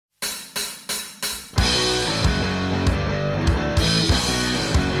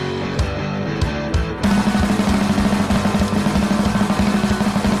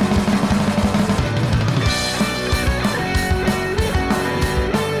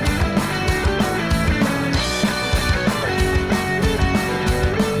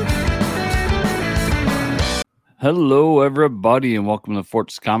Hello, everybody, and welcome to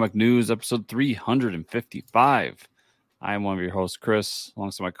Fortress Comic News, episode 355. I am one of your hosts, Chris,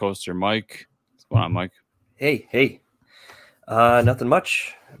 alongside my co-host, Mike. What's going on, Mike? Hey. Nothing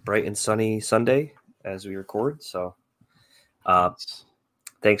much. Bright and sunny Sunday as we record. So,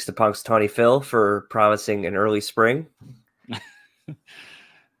 thanks to Punxsutawney Phil for promising an early spring.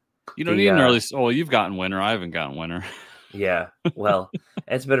 You don't need an early. Well, you've gotten winter. I haven't gotten winter. Yeah, well,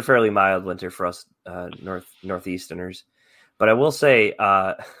 it's been a fairly mild winter for us northeasterners, but I will say,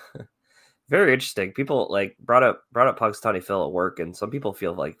 very interesting. People brought up Punxsutawney Phil at work, and some people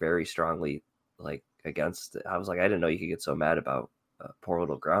feel very strongly against it. I was like, I didn't know you could get so mad about poor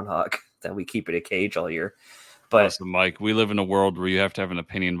little groundhog that we keep in a cage all year. But listen, Mike, we live in a world where you have to have an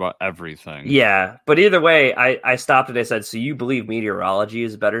opinion about everything. Yeah, but either way, I stopped and I said, so you believe meteorology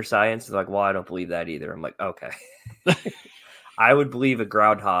is better science? They're like, well, I don't believe that either. I'm like, okay. I would believe a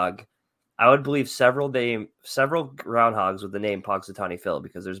groundhog. I would believe several groundhogs with the name Punxsutawney Phil,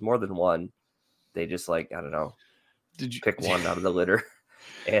 because there's more than one. They just I don't know. Did you pick one out of the litter?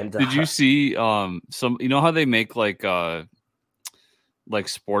 And did you see some? You know how they make like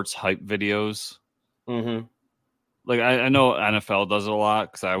sports hype videos? Mm-hmm. I know NFL does it a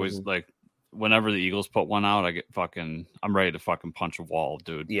lot, because I always whenever the Eagles put one out, I'm ready to fucking punch a wall,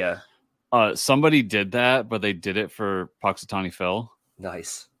 dude. Yeah. Somebody did that, but they did it for Punxsutawney Phil.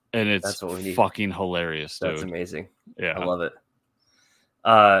 Nice. And it's fucking hilarious, dude. That's amazing. Yeah. I love it.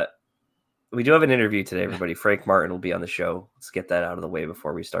 We do have an interview today, everybody. Frank Martin will be on the show. Let's get that out of the way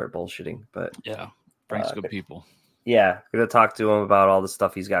before we start bullshitting. But yeah, Frank's good people. Yeah, going to talk to him about all the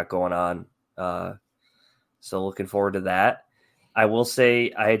stuff he's got going on. So looking forward to that. I will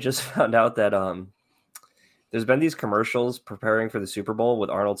say I just found out that there's been these commercials preparing for the Super Bowl with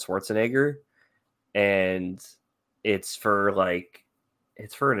Arnold Schwarzenegger, and it's for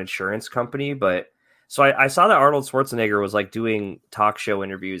an insurance company. But so I saw that Arnold Schwarzenegger was doing talk show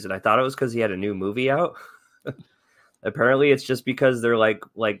interviews, and I thought it was because he had a new movie out. Apparently, it's just because they're no,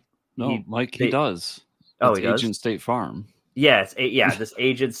 he does. Oh, he does? Agent State Farm. Yeah, this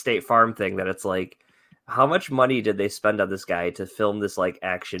Agent State Farm thing that it's how much money did they spend on this guy to film this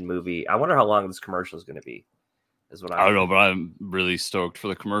action movie? I wonder how long this commercial is going to be. I don't know, but I'm really stoked for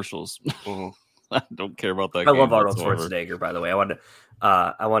the commercials. I don't care about that. I love Arnold Schwarzenegger, by the way. I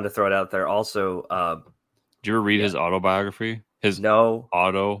wanted to throw it out there. Also, did you ever read his autobiography?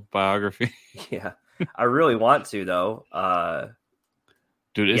 Autobiography? Yeah, I really want to though.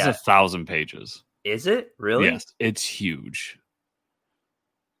 Dude, it's 1,000 pages. Is it really? Yes, it's huge.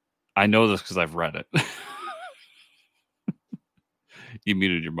 I know this because I've read it. You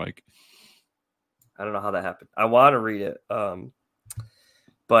muted your mic. I don't know how that happened. I want to read it,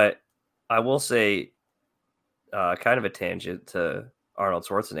 but I will say, kind of a tangent to Arnold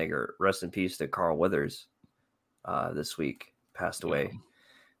Schwarzenegger. Rest in peace to Carl Weathers. This week passed away.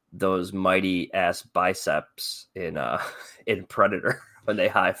 Those mighty ass biceps in Predator when they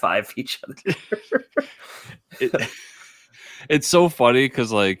high five each other. It's so funny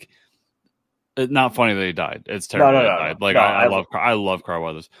because it's not funny that he died. It's terrible. No, that he died. I love Carl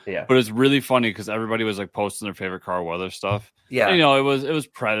Weathers. Yeah, but it's really funny because everybody was posting their favorite Carl Weathers stuff. Yeah, and, it was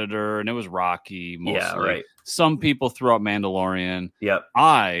Predator and it was Rocky. Mostly. Yeah, right. Some people threw out Mandalorian. Yep.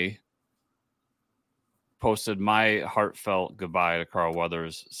 I posted my heartfelt goodbye to Carl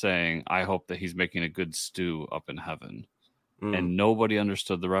Weathers, saying I hope that he's making a good stew up in heaven, and nobody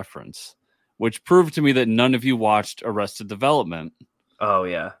understood the reference, which proved to me that none of you watched Arrested Development. Oh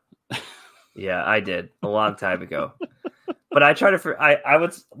yeah. Yeah, I did a long time ago, but I try to. I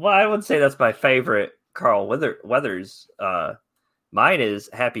would say that's my favorite Carl Weathers. Mine is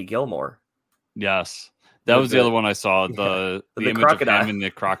Happy Gilmore. Yes, that was the other one I saw. The image crocodile. of him and the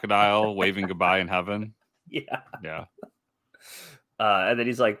crocodile waving goodbye in heaven. Yeah. And then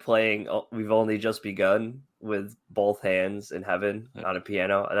he's playing "We've Only Just Begun" with both hands in heaven on a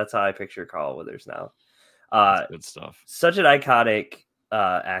piano. That's how I picture Carl Weathers now. That's good stuff. Such an iconic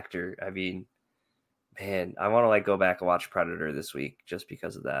actor. I mean, man, I want to go back and watch Predator this week just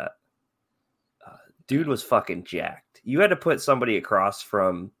because of that. Dude was fucking jacked. You had to put somebody across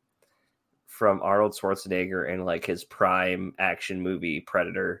from Arnold Schwarzenegger in his prime action movie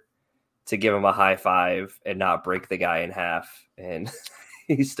Predator to give him a high five and not break the guy in half, and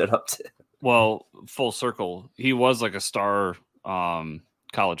he stood up to. Well, full circle. He was a star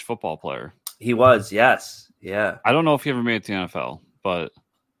college football player. He was, yes, yeah. I don't know if he ever made it to the NFL, but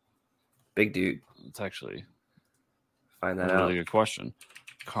big dude. It's actually find that a out. Really good question,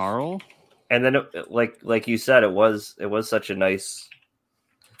 Carl. And then, like you said, it was such a nice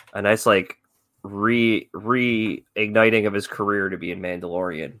reigniting of his career to be in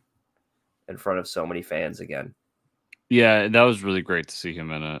Mandalorian in front of so many fans again. Yeah, that was really great to see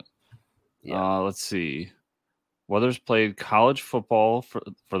him in it. Yeah. Let's see. Weathers played college football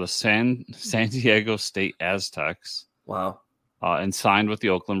for the San Diego State Aztecs. Wow. And signed with the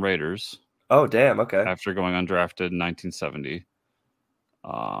Oakland Raiders. Oh, damn. Okay. After going undrafted in 1970.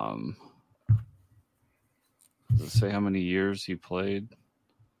 Does it say how many years he played?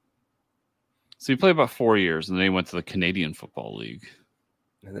 So he played about 4 years, and then he went to the Canadian Football League.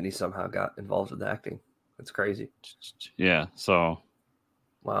 And then he somehow got involved with acting. That's crazy. Yeah. So.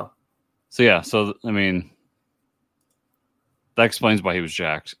 Wow. So yeah. So I mean, that explains why he was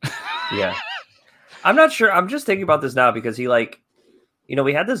jacked. Yeah. I'm not sure. I'm just thinking about this now because he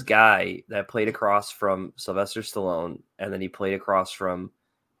we had this guy that played across from Sylvester Stallone, and then he played across from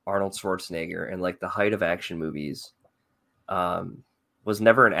Arnold Schwarzenegger, and like the height of action movies, was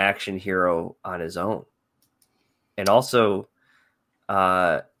never an action hero on his own. And also,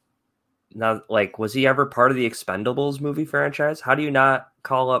 not like, was he ever part of the Expendables movie franchise? How do you not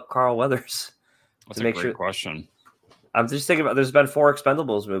call up Carl Weathers? That's a great question. I'm just thinking about, there's been 4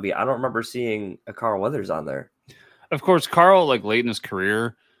 Expendables movie. I don't remember seeing a Carl Weathers on there. Of course, Carl, like late in his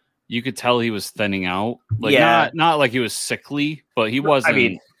career, you could tell he was thinning out. Like not like he was sickly, but he wasn't. I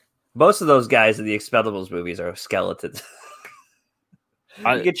mean, most of those guys in the Expendables movies are skeletons.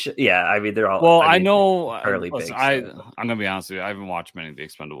 I mean, they're all. Well, I know. Fairly listen, big. I'm gonna be honest with you. I haven't watched many of the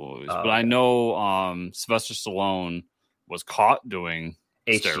Expendable movies, but I know Sylvester Stallone was caught doing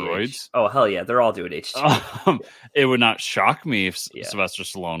steroids. Oh hell yeah, they're all doing HGH. It would not shock me if Sylvester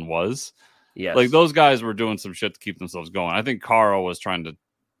Stallone was. Yes. Like those guys were doing some shit to keep themselves going. I think Carl was trying to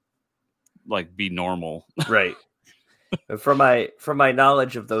like be normal. Right. From my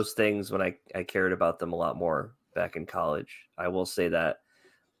knowledge of those things when I cared about them a lot more back in college, I will say that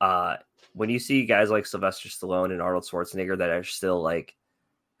when you see guys like Sylvester Stallone and Arnold Schwarzenegger that are still like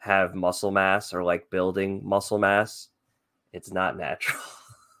have muscle mass or like building muscle mass, it's not natural.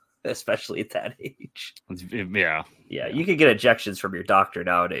 Especially at that age. Yeah. You could get injections from your doctor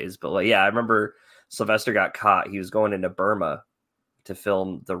nowadays, but like, I remember Sylvester got caught. He was going into Burma to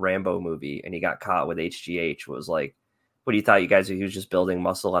film the Rambo movie, and he got caught with HGH. It was like, what do you thought, you guys? He was just building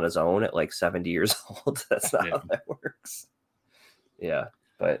muscle on his own at like 70 years old. That's not how that works. Yeah,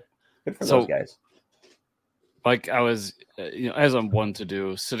 but good for those guys. Like I was, as I'm one to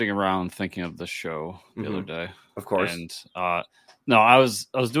do, sitting around thinking of the show the other day. Of course. And no, I was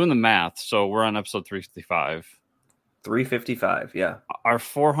doing the math. So we're on episode 355. 355, yeah. Our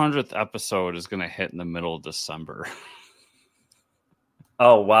 400th episode is going to hit in the middle of December.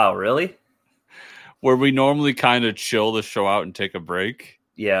 Oh, wow, really? Where we normally kind of chill the show out and take a break.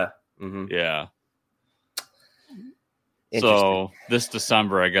 Yeah. Mm-hmm. Yeah. So this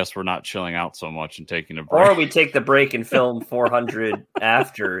December, I guess we're not chilling out so much and taking a break. Or we take the break and film 400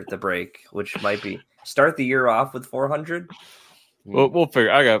 after the break, which might be start the year off with 400. We'll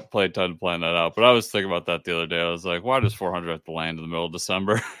figure. I got plenty of time to plan that out. But I was thinking about that the other day. I was like, why does 400 have to land in the middle of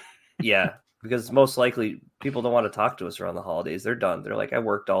December? Yeah, because most likely people don't want to talk to us around the holidays. They're done. They're like, I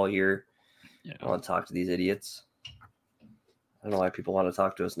worked all year. Yeah. I want to talk to these idiots. I don't know why people want to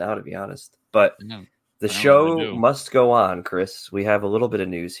talk to us now, to be honest. But the show must go on, Chris. We have a little bit of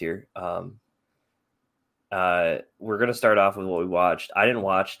news here. We're going to start off with what we watched. I didn't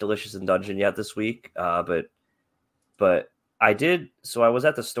watch Delicious in Dungeon yet this week, but I did. So I was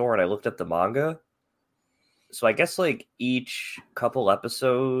at the store and I looked up the manga. So I guess like each couple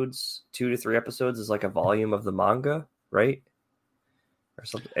episodes, 2 to 3 episodes is like a volume of the manga, right? Or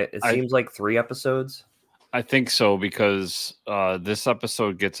something. It seems like 3 episodes. I think so, because this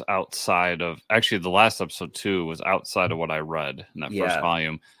episode gets outside of, actually the last episode too was outside of what I read in that first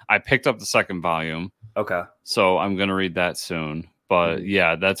volume. I picked up the second volume. Okay. So I'm going to read that soon. But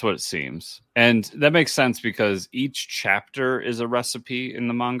yeah, that's what it seems. And that makes sense because each chapter is a recipe in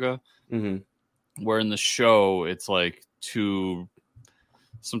the manga. Mm-hmm. Where in the show, it's like 2,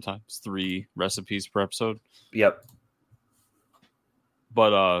 sometimes 3 recipes per episode. Yep.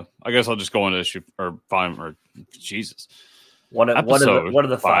 But I guess I'll just go into issue or volume or Jesus. One of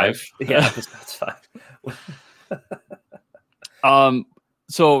the 5. Yeah, episode 5.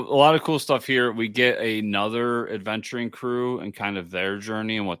 So a lot of cool stuff here. We get another adventuring crew and kind of their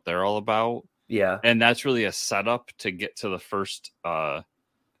journey and what they're all about. Yeah. And that's really a setup to get to the first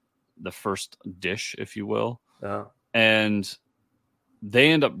dish, if you will. Oh. And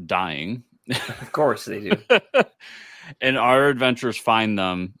they end up dying. Of course they do. And our adventurers find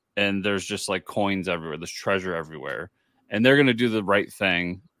them, and there's just like coins everywhere. There's treasure everywhere. And they're going to do the right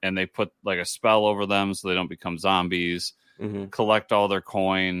thing. And they put like a spell over them so they don't become zombies. Mm-hmm. Collect all their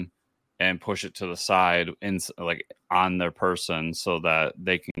coin and push it to the side like on their person so that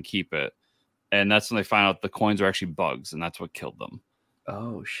they can keep it. And that's when they find out the coins are actually bugs, and that's what killed them.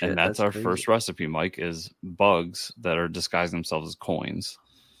 Oh shit! And that's our first recipe, Mike, is bugs that are disguising themselves as coins.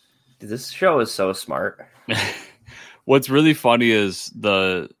 Dude, this show is so smart. What's really funny is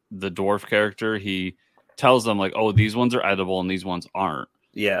the dwarf character. He tells them like, "Oh, these ones are edible and these ones aren't."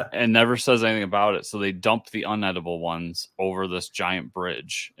 Yeah, and never says anything about it. So they dump the unedible ones over this giant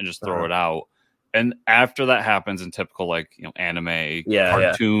bridge and just throw it out. And after that happens, in typical like anime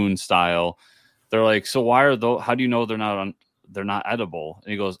cartoon style, they're like, "So why are those? How do you know they're not edible?"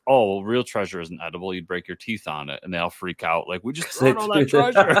 And he goes, "Oh, well, real treasure isn't edible. You'd break your teeth on it." And they all freak out, like, "We just threw all that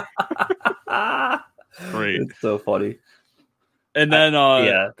treasure." Great, it's so funny. And then,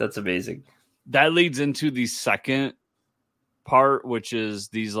 that's amazing. That leads into the second part, which is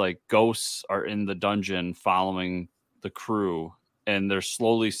these like ghosts are in the dungeon following the crew, and they're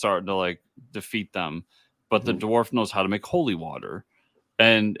slowly starting to like defeat them. But the dwarf knows how to make holy water,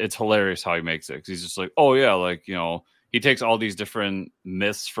 and it's hilarious how he makes it. 'Cause he's just like, "Oh yeah, like he takes all these different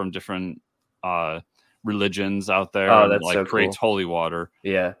myths from different religions out there, and like so creates holy water.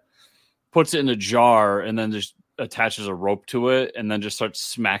 Yeah, puts it in a jar, and then just attaches a rope to it, and then just starts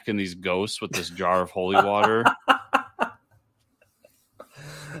smacking these ghosts with this jar of holy water."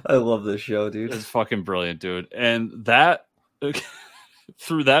 I love this show, dude. It's fucking brilliant, dude. And that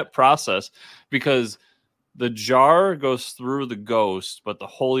through that process, because the jar goes through the ghost, but the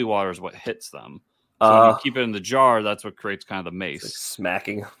holy water is what hits them. So when you keep it in the jar, that's what creates kind of the mace. Like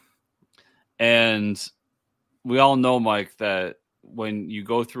smacking. And we all know, Mike, that when you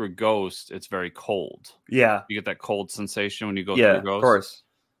go through a ghost, it's very cold. Yeah. You get that cold sensation when you go through a ghost. Yeah, of course.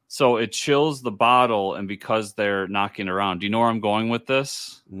 So it chills the bottle, and because they're knocking around, do you know where I'm going with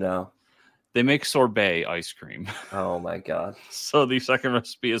this? No. They make sorbet ice cream. Oh my god. So the second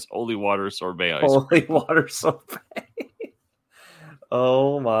recipe is holy water sorbet ice cream. Holy water sorbet.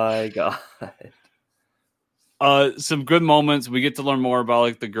 Oh my god. Some good moments. We get to learn more about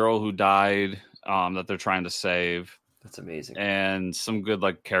like the girl who died, that they're trying to save. That's amazing. And some good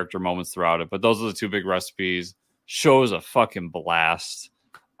like character moments throughout it. But those are the two big recipes. Show's a fucking blast.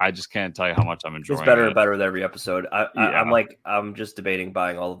 I just can't tell you how much I'm enjoying it. It's better and better with every episode. I'm just debating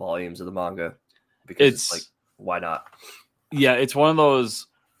buying all the volumes of the manga because it's like, why not? Yeah, it's one of those.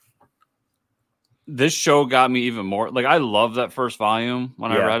 This show got me even more. Like, I love that first volume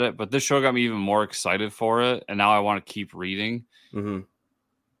when I read it, but this show got me even more excited for it, and now I want to keep reading. Mm-hmm.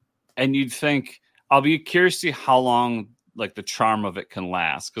 And you'd think, I'll be curious to see how long like the charm of it can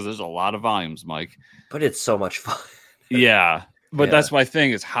last, because there's a lot of volumes, Mike. But it's so much fun. Yeah. But that's my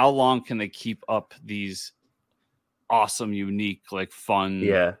thing, is how long can they keep up these awesome, unique, like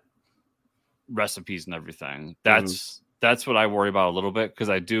fun recipes and everything? That's what I worry about a little bit, because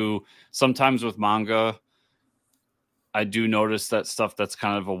I do sometimes with manga, I do notice that stuff that's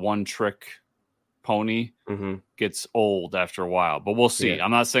kind of a one trick pony gets old after a while. But we'll see.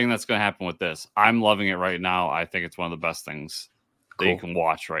 I'm not saying that's going to happen with this. I'm loving it right now. I think it's one of the best things that you can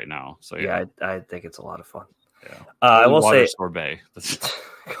watch right now. So I think it's a lot of fun. Yeah. I will say sorbet.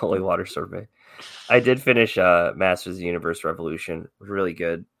 Holy water sorbet. I did finish Masters of the Universe Revolution. It was really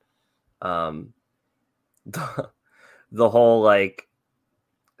good. The whole like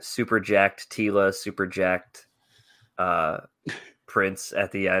super jacked Tila, super jacked Prince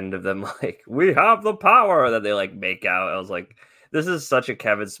at the end of them like, "We have the power," that they like make out. I was like, this is such a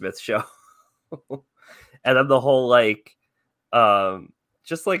Kevin Smith show. And then the whole like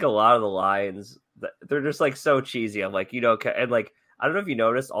just like a lot of the lines, they're just like so cheesy. I'm like, and like, I don't know if you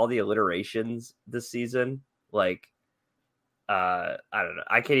noticed all the alliterations this season. Like, I don't know.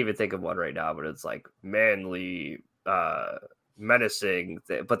 I can't even think of one right now, but it's like manly, menacing.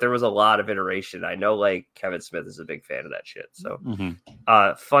 But there was a lot of iteration. I know like Kevin Smith is a big fan of that shit. So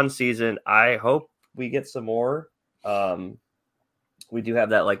fun season. I hope we get some more. We do have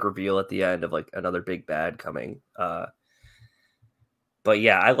that like reveal at the end of like another big bad coming. But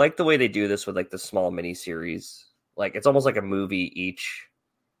yeah, I like the way they do this with like the small mini series. Like it's almost like a movie each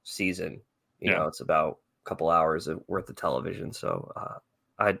season. You know, it's about a couple hours worth of television. So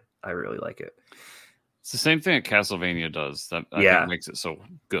I really like it. It's the same thing that Castlevania does. That I think makes it so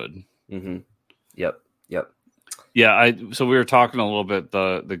good. Mm-hmm. Yep. Yeah, so we were talking a little bit.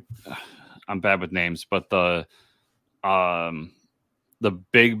 The I'm bad with names, but the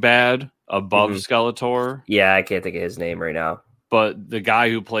big bad above Skeletor. Yeah, I can't think of his name right now. But the guy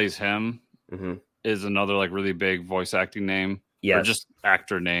who plays him is another like really big voice acting name. Or just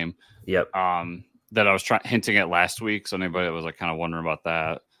actor name. Yep. That I was hinting at last week. So anybody that was like kind of wondering about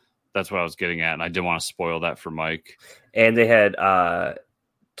that, that's what I was getting at, and I didn't want to spoil that for Mike. And they had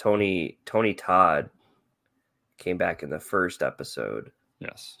Tony Todd came back in the first episode.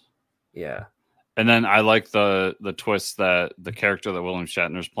 Yes. Yeah. And then I like the twist that the character that William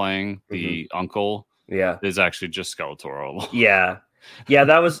Shatner's playing, the uncle, is actually just Skeletor. Yeah.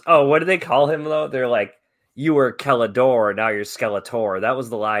 That was. Oh, what did they call him though? They're like, you were Kelador, now you're Skeletor. That was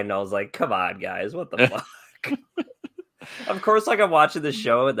the line. And I was like, come on, guys, what the fuck? Of course, like I'm watching the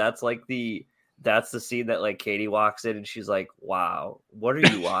show, and that's the scene that like Katie walks in and she's like, wow, what are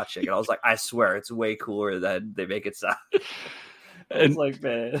you watching? And I was like, I swear it's way cooler than they make it sound. I was like,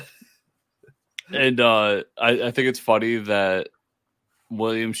 man. And I think it's funny that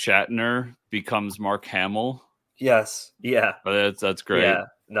William Shatner becomes Mark Hamill. Yes. Yeah. But that's great. Yeah.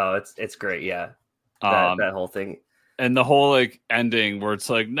 No, it's great. Yeah. That whole thing. And the whole like ending where it's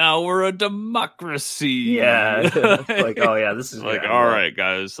like, now we're a democracy. Yeah. Like, oh yeah, this is like, all right,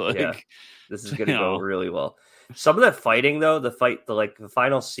 guys. Like, this is gonna go really well. Some of that fighting though, the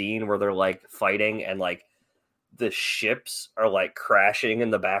final scene where they're like fighting and like the ships are like crashing in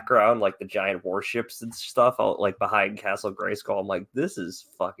the background, like the giant warships and stuff out like behind Castle Grayskull. I'm like, this is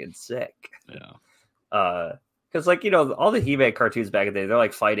fucking sick. Yeah. Because like, you know, all the He-Man cartoons back in the day, they're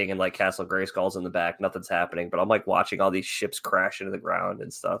like fighting and like Castle Grayskull's in the back, nothing's happening. But I'm like watching all these ships crash into the ground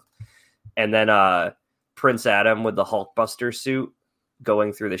and stuff. And then Prince Adam with the Hulkbuster suit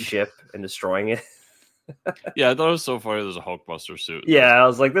going through the ship and destroying it. Yeah, I thought it was so funny. There's a Hulkbuster suit. Yeah, I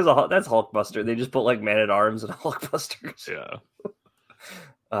was like, that's Hulkbuster. They just put like Man-at-Arms and Hulkbusters. Yeah.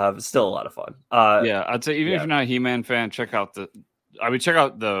 Still a lot of fun. Yeah, I'd say even if you're not a He-Man fan, check out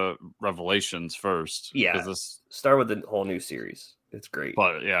the Revelations first. Yeah, start with the whole new series. It's great.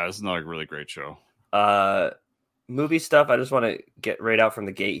 But yeah, it's another really great show. Movie stuff. I just want to get right out from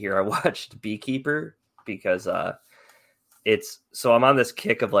the gate here. I watched Beekeeper because I'm on this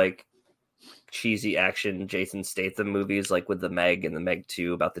kick of like cheesy action Jason Statham movies, like with the Meg and the Meg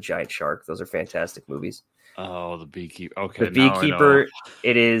 2 about the giant shark. Those are fantastic movies. Oh, the Beekeeper. Okay, the Beekeeper.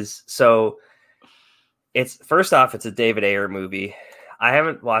 It is so. It's first off, it's a David Ayer movie. I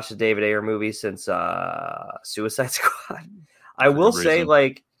haven't watched a David Ayer movie since Suicide Squad. I will say,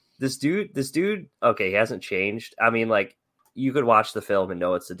 like this dude. Okay, he hasn't changed. I mean, like you could watch the film and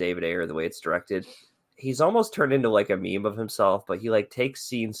know it's a David Ayer the way it's directed. He's almost turned into like a meme of himself, but he like takes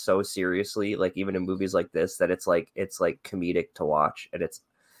scenes so seriously, like even in movies like this, that it's like comedic to watch. And it's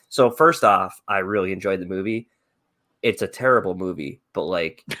so first off, I really enjoyed the movie. It's a terrible movie, but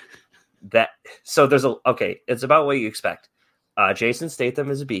like that. So it's about what you expect. Jason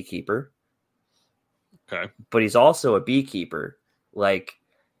Statham is a beekeeper. Okay. But he's also a beekeeper. Like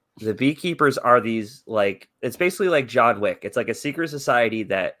the beekeepers are these like, it's basically like John Wick. It's like a secret society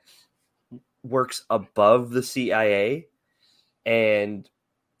that works above the CIA, and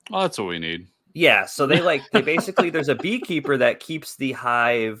that's what we need. Yeah, so they basically there's a beekeeper that keeps the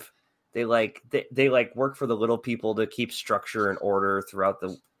hive. They work for the little people to keep structure and order throughout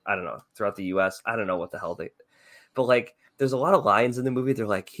the US. I don't know what the hell but like there's a lot of lines in the movie. They're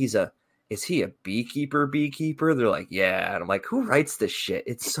like, is he a beekeeper? They're like, yeah, and I'm like, who writes this shit?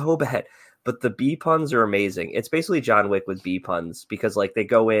 It's so bad. But the bee puns are amazing. It's basically John Wick with bee puns because like they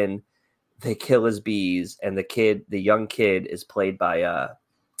go in, they kill his bees, and the young kid is played by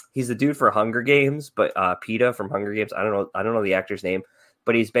he's the dude for Hunger Games, but PETA from Hunger Games. I don't know the actor's name,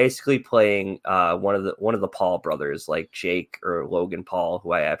 but he's basically playing one of the Paul brothers, like Jake or Logan Paul,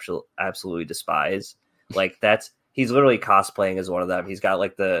 who I absolutely despise. Like he's literally cosplaying as one of them. He's got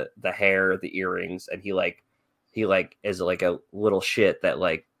like the hair, the earrings, and he is like a little shit that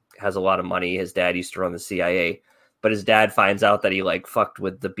like has a lot of money. His dad used to run the CIA. But his dad finds out that he like fucked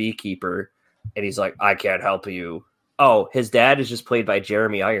with the beekeeper, and he's like, I can't help you. Oh, his dad is just played by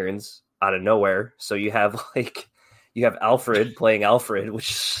Jeremy Irons out of nowhere. So you have Alfred playing Alfred,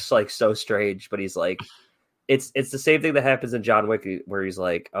 which is like so strange, but he's like, it's the same thing that happens in John Wick where he's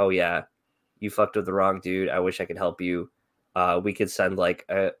like, oh yeah, you fucked with the wrong dude. I wish I could help you. We could send like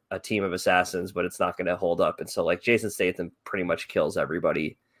a team of assassins, but it's not going to hold up. And so like Jason Statham pretty much kills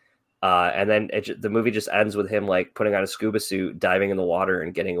everybody. And then the movie just ends with him like putting on a scuba suit, diving in the water,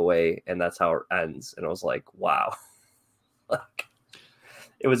 and getting away, and that's how it ends. And I was like, "Wow!" Like,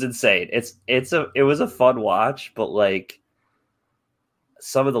 it was insane. It was a fun watch, but like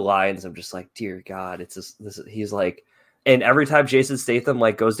some of the lines, I'm just like, "Dear God!" He's like, and every time Jason Statham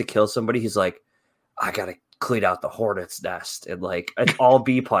like goes to kill somebody, he's like, "I gotta clean out the hornet's nest," and like it's all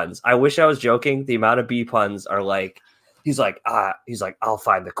bee puns. I wish I was joking. The amount of bee puns are like. He's like, I'll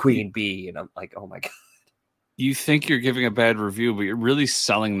find the queen bee. And I'm like, oh my God. You think you're giving a bad review, but you're really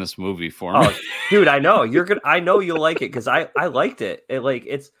selling this movie for me. Oh, dude, I know I know you'll like it. Cause I liked it. It like,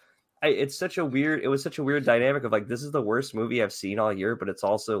 it was such a weird dynamic of like, this is the worst movie I've seen all year, but it's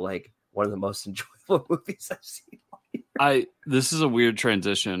also like one of the most enjoyable movies I've seen all year. This is a weird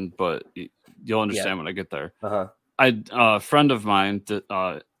transition, but You'll understand when I get there. Uh-huh. A friend of mine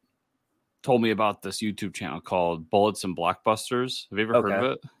that told me about this YouTube channel called Bullets and Blockbusters. Have you ever heard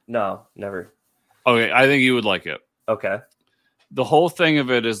of it? No, never. Okay, I think you would like it. Okay. The whole thing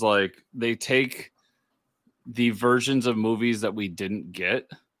of it is like they take the versions of movies that we didn't get.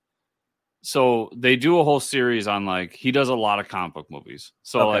 So they do a whole series on like, he does a lot of comic book movies.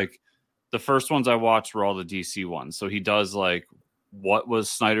 So like the first ones I watched were all the DC ones. So he does like, what was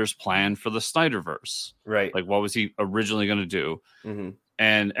Snyder's plan for the Snyderverse? Right. Like, what was he originally going to do? Mm-hmm.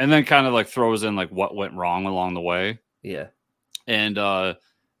 And then kind of like throws in like what went wrong along the way. Yeah. And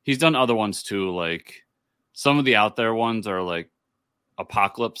he's done other ones too. Like some of the out there ones are like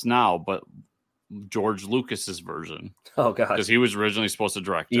Apocalypse Now, but George Lucas's version. Oh god. Because he was originally supposed to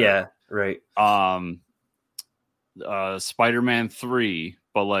direct it. Yeah, right. Spider-Man 3,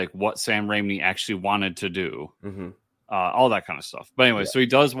 but like what Sam Raimi actually wanted to do. Mm-hmm. All that kind of stuff. But anyway, so he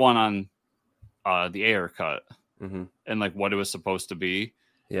does one on the Ayer cut and like what it was supposed to be.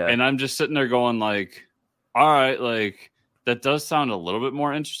 Yeah. And I'm just sitting there going like, all right, like that does sound a little bit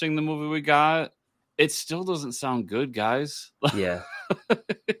more interesting than the movie we got. It still doesn't sound good, guys. Yeah.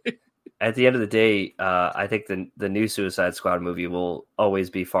 At the end of the day, I think the new Suicide Squad movie will always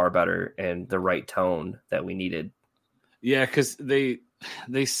be far better and the right tone that we needed. Yeah, because they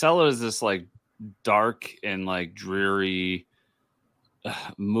sell it as this like dark and like dreary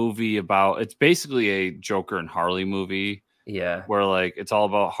movie about, it's basically a Joker and Harley movie. Yeah. Where like it's all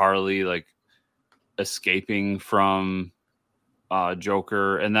about Harley like escaping from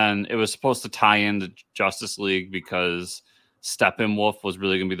Joker, and then it was supposed to tie into Justice League because Steppenwolf was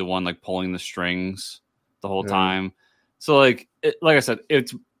really gonna be the one like pulling the strings the whole time. So like like I said,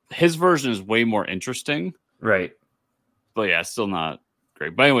 it's his version is way more interesting, right? But yeah, still not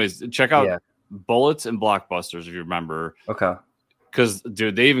great. But anyways, check out Bullets and Blockbusters if you remember. Okay. Because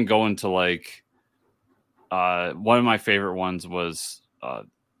dude, they even go into like one of my favorite ones was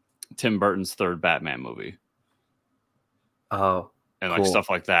Tim Burton's third Batman movie. Oh. And like stuff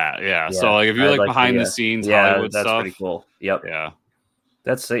like that. Yeah. So like if you like behind the scenes Hollywood that's stuff. pretty cool. Yep. Yeah.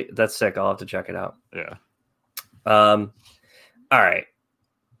 That's sick. I'll have to check it out. Yeah. All right.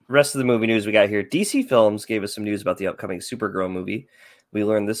 Rest of the movie news we got here. DC Films gave us some news about the upcoming Supergirl movie. We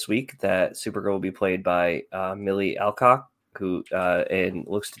learned this week that Supergirl will be played by Millie Alcock, who and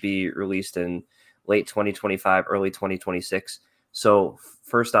looks to be released in late 2025, early 2026. So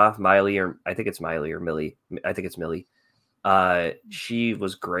first off, Miley, or I think it's Miley or Millie. I think it's Millie. She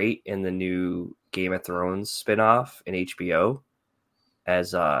was great in the new Game of Thrones spinoff in HBO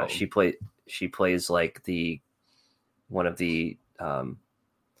as she plays like one of the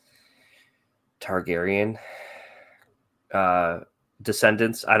Targaryen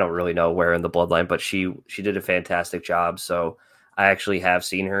descendants. I don't really know where in the bloodline, but she did a fantastic job. So I actually have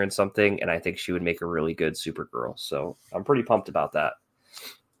seen her in something, and I think she would make a really good Supergirl. So I'm pretty pumped about that.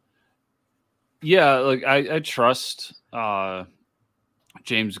 Yeah, like I trust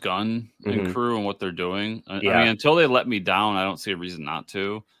James Gunn and crew and what they're doing. I mean, until they let me down, I don't see a reason not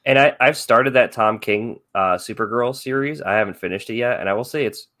to. And I've started that Tom King Supergirl series. I haven't finished it yet, and I will say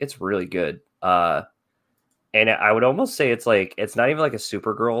it's really good. And I would almost say it's not even like a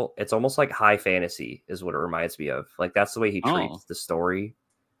Supergirl. It's almost like high fantasy is what it reminds me of. Like that's the way he treats the story.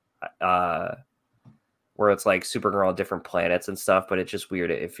 Where it's like Supergirl on different planets and stuff, but it's just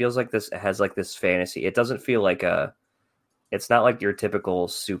weird. It feels like it has like this fantasy. It doesn't feel like it's not like your typical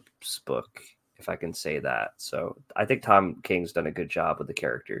Supes book, if I can say that. So I think Tom King's done a good job with the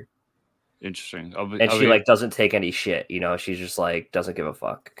character. Interesting. She like doesn't take any shit, you know, she's just like doesn't give a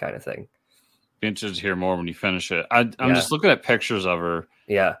fuck kind of thing. Be interested to hear more when you finish it. I'm just looking at pictures of her.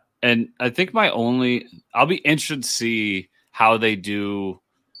 Yeah. And I think I'll be interested to see how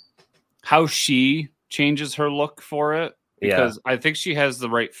she changes her look for it, because I think she has the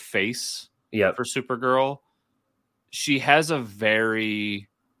right face for Supergirl. She has a very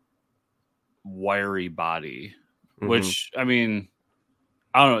wiry body, which I mean,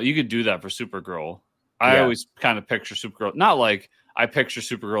 I don't know. You could do that for Supergirl. I always kind of picture Supergirl, not like I picture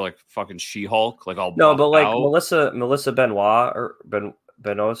Supergirl like fucking She-Hulk, like all no, but like out. Melissa Benoist or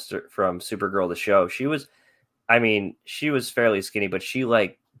Benoist from Supergirl the show. She was fairly skinny, but she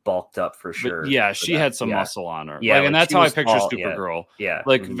like bulked up for sure. But she had some muscle on her. Yeah, and that's how I picture Supergirl. Yeah.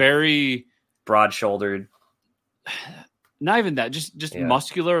 Like very broad-shouldered. Not even that, just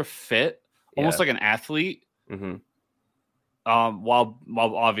muscular, fit, almost like an athlete. While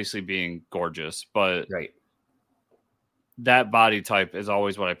obviously being gorgeous, but that body type is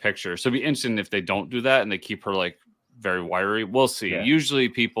always what I picture. So it'd be interesting if they don't do that and they keep her like very wiry. We'll see. Yeah. Usually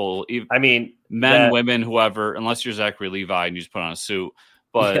people, men, women, whoever, unless you're Zachary Levi and you just put on a suit,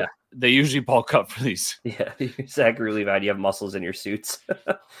 but they usually bulk up for these. Yeah, Zachary Levi, you have muscles in your suits.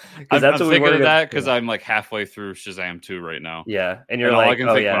 I'm thinking of that because I'm like halfway through Shazam 2 right now. Yeah, and you're all like, I can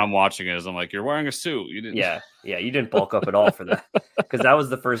think when I'm watching it is I'm like, you're wearing a suit. You didn't. Yeah, you didn't bulk up at all for that. Because that was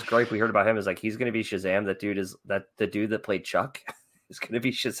the first gripe we heard about him. Is like he's going to be Shazam. The dude that played Chuck is going to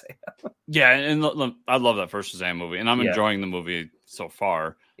be Shazam. Yeah, and I love that first Shazam movie, and I'm enjoying the movie so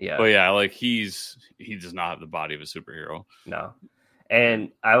far. Yeah, but yeah, like he does not have the body of a superhero. No,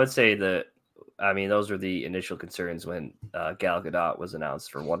 and I would say that. I mean, those were the initial concerns when Gal Gadot was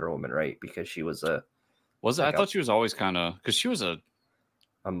announced for Wonder Woman, right? Because she was a... I thought she was always kind of... Because she was a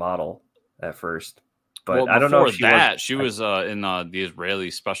model at first. But I don't know if she was in the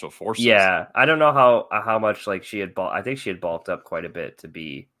Israeli Special Forces. Yeah, I don't know how much like she had... I think she had bulked up quite a bit to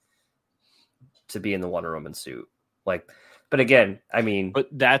be in the Wonder Woman suit. Like, but again, I mean... But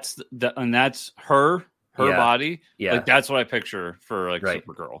that's her... body, like that's what I picture for like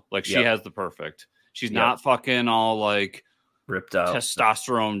Supergirl. Like she has the perfect. She's not fucking all like ripped out,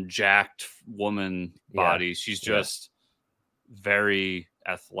 testosterone jacked woman body. She's just very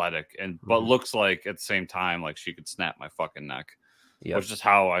athletic but looks like at the same time like she could snap my fucking neck. Which is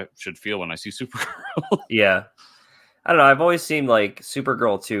how I should feel when I see Supergirl. Yeah, I don't know. I've always seen like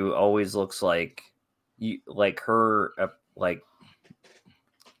Supergirl 2 always looks like her like.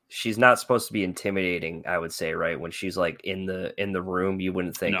 She's not supposed to be intimidating, I would say, right? When she's like in the room, you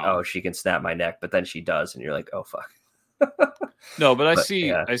wouldn't think, oh, she can snap my neck, but then she does, and you're like, oh fuck. No, but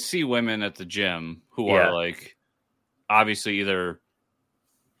I see women at the gym who are like obviously either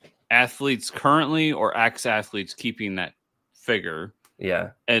athletes currently or ex-athletes keeping that figure. Yeah.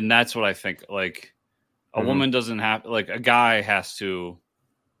 And that's what I think. Like a woman doesn't have like a guy has to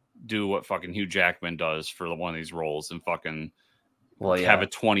do what fucking Hugh Jackman does for one of these roles and fucking have a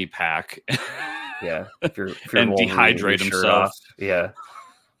 20-pack. Yeah. If you're and dehydrate himself. Yeah.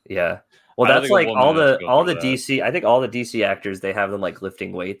 Yeah. Well, that's like all the DC. I think all the DC actors, they have them like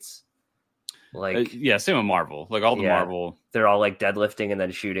lifting weights. Like same with Marvel. Like all the Marvel, they're all like deadlifting and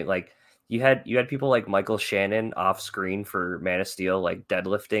then shooting. Like you had people like Michael Shannon off screen for Man of Steel, like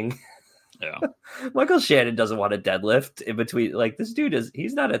deadlifting. Yeah. Michael Shannon doesn't want to deadlift in between. Like this dude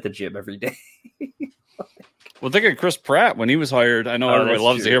he's not at the gym every day. Well, think of Chris Pratt when he was hired. I know everybody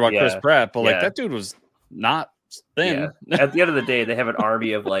loves to hear about Chris Pratt, but like that dude was not thin. Yeah. At the end of the day, they have an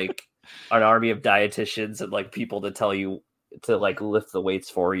army of dietitians and like people to tell you to like lift the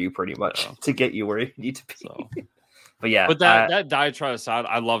weights for you pretty much to get you where you need to be. So. But that diatribe aside,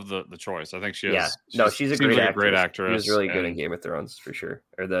 I love the choice. I think she is. Yeah. She's a great actress. She was really good in Game of Thrones for sure,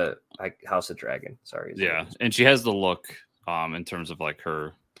 or the House of Dragon. Sorry. Yeah, and she has the look in terms of like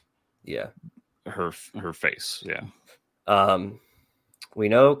her. Yeah. Her face. Yeah. We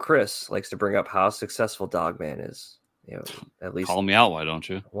know Chris likes to bring up how successful Dogman is. You know, at least call me out. Why don't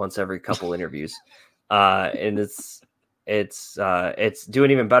you? Once every couple interviews. And it's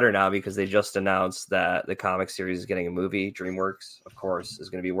doing even better now because they just announced that the comic series is getting a movie. DreamWorks, of course, is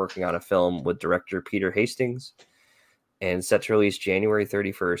going to be working on a film with director Peter Hastings and set to release January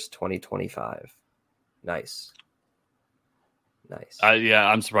 31st, 2025. Nice.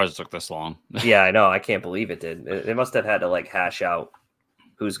 I'm surprised it took this long. Yeah, I know. I can't believe it did. They must have had to like hash out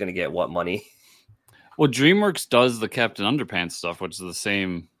who's going to get what money. Well, DreamWorks does the Captain Underpants stuff, which is the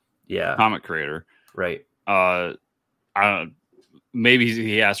same comic creator. Right. Maybe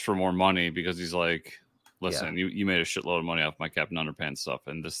he asked for more money because he's like, listen, you made a shitload of money off my Captain Underpants stuff,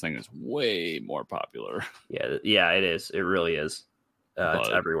 and this thing is way more popular. Yeah, it is. It really is. It's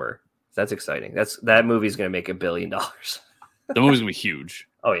everywhere. That's exciting. That movie's going to make $1 billion. The movie's gonna be huge.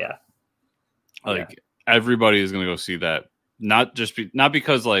 Oh yeah, everybody is gonna go see that. Not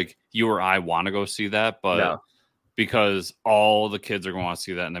because like you or I want to go see that, but because all the kids are going to want to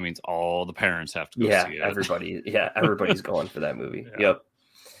see that, and that means all the parents have to go see it. Everybody's going for that movie. Yep.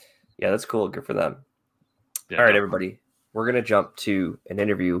 Yeah, that's cool. Good for them. Yeah, all right, everybody, we're gonna jump to an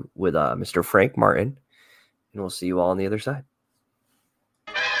interview with Mr. Frank Martin, and we'll see you all on the other side.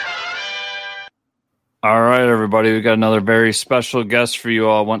 All right, everybody. We got another very special guest for you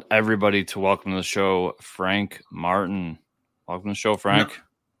all. I want everybody to welcome to the show, Frank Martin. Welcome to the show, Frank.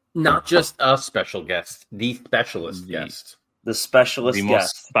 Not just a special guest, the specialist guest. The specialist guest. The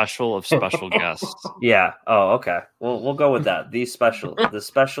most special of special guests. Yeah. Oh, okay. We'll go with that. The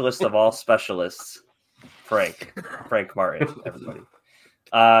specialist of all specialists, Frank Martin, everybody.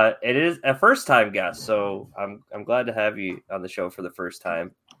 It is a first-time guest, so I'm glad to have you on the show for the first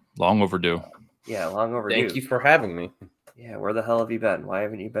time. Long overdue. Yeah, long overdue. Thank you for having me. Yeah, where the hell have you been? Why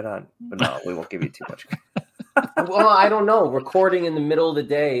haven't you been on? But no, we won't give you too much. Well, I don't know. Recording in the middle of the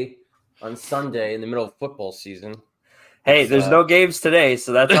day on Sunday in the middle of football season. Hey, there's no games today,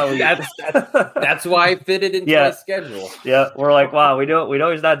 so that's how we. that's why I fit it into my schedule. Yeah, we're like, wow, we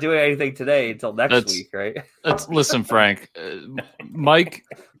know he's not doing anything today until next week, right? Listen, Frank, Mike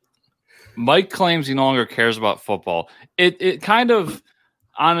claims he no longer cares about football. It kind of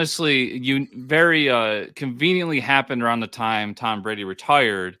honestly, very conveniently happened around the time Tom Brady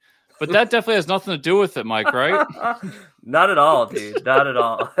retired, but that definitely has nothing to do with it, Mike, right? Not at all, dude. Not at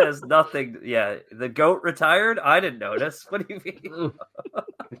all. It has nothing. Yeah, the GOAT retired. I didn't notice. What do you mean?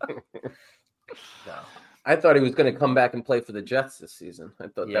 No. I thought he was going to come back and play for the Jets this season. I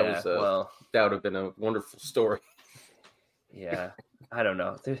thought that would have been a wonderful story. Yeah, I don't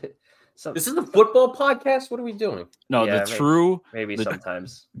know. This is a football podcast. What are we doing? No, maybe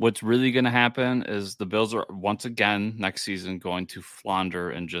sometimes. What's really going to happen is the Bills are once again next season going to flounder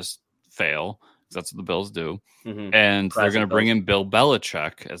and just fail. That's what the Bills do. Mm-hmm. And they're going to bring in Bill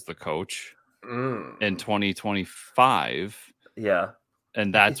Belichick as the coach in 2025. Yeah.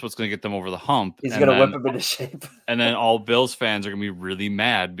 And that's what's going to get them over the hump. He's going to whip them into shape. And then all Bills fans are going to be really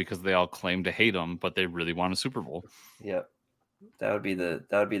mad because they all claim to hate him, but they really want a Super Bowl. Yep. That would be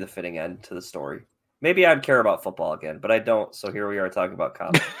the fitting end to the story. Maybe I'd care about football again, but I don't. So here we are talking about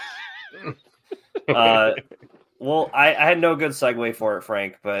comics. Well, I had no good segue for it,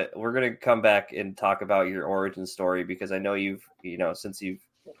 Frank, but we're going to come back and talk about your origin story because I know since you've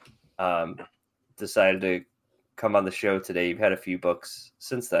decided to come on the show today, you've had a few books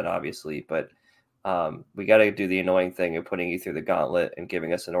since then, obviously, but we got to do the annoying thing of putting you through the gauntlet and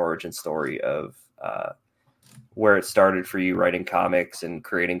giving us an origin story of where it started for you writing comics and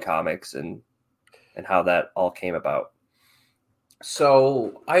creating comics and how that all came about.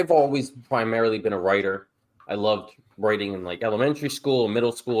 So I've always primarily been a writer. I loved writing in like elementary school,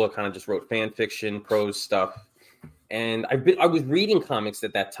 middle school. I kind of just wrote fan fiction, prose stuff. And I was reading comics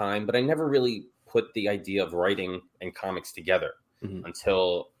at that time, but I never really put the idea of writing and comics together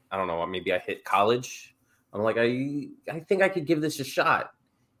until, I don't know, maybe I hit college. I'm like, I think I could give this a shot.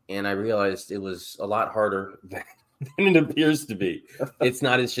 And I realized it was a lot harder than it appears to be. It's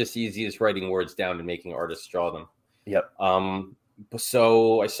not as just easy as writing words down and making artists draw them. Yep.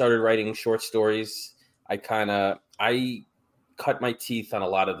 So I started writing short stories. I cut my teeth on a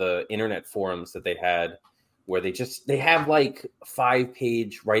lot of the internet forums that they had where they have like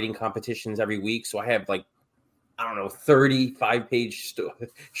 5-page writing competitions every week. So I have like, I don't know, 30 5-page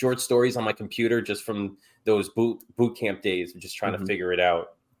short stories on my computer just from those boot camp days of just trying to figure it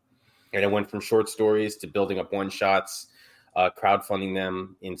out. And I went from short stories to building up one-shots, crowdfunding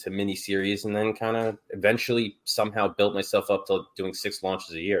them into mini-series, and then kind of eventually somehow built myself up to doing 6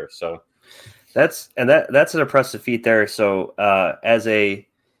 launches a year. So that's an impressive feat there. So as I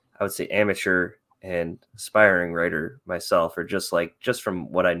would say amateur and aspiring writer myself, or just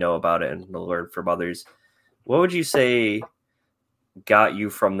from what I know about it and learned from others, what would you say got you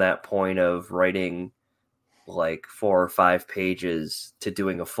from that point of writing like 4 or 5 pages to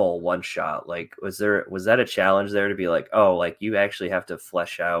doing a full one shot? Like, was that a challenge there to be like, oh, like you actually have to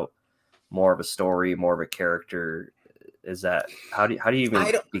flesh out more of a story, more of a character? Is that how do you even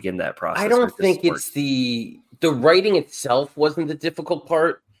begin that process? I don't think it's the writing itself wasn't the difficult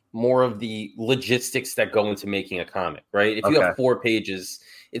part, more of the logistics that go into making a comic, right? If you have 4 pages,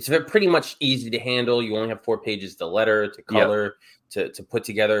 it's pretty much easy to handle. You only have 4 pages to letter, to color, to put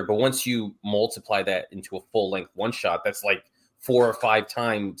together. But once you multiply that into a full length one shot, that's like 4 or 5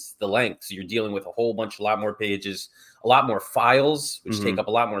 times the length. So you're dealing with a lot more pages, a lot more files, which take up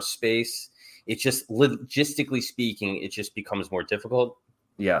a lot more space. It's just logistically speaking, it just becomes more difficult.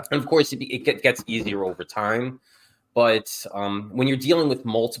 Yeah. And of course, it gets easier over time. But when you're dealing with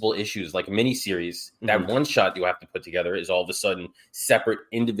multiple issues like a miniseries, that one shot you have to put together is all of a sudden separate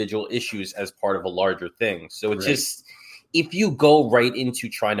individual issues as part of a larger thing. So it's just, if you go right into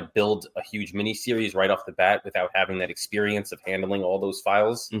trying to build a huge miniseries right off the bat without having that experience of handling all those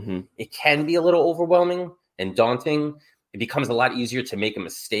files, it can be a little overwhelming and daunting. It becomes a lot easier to make a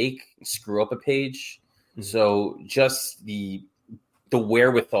mistake and screw up a page. So just the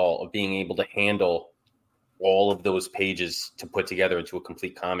wherewithal of being able to handle all of those pages to put together into a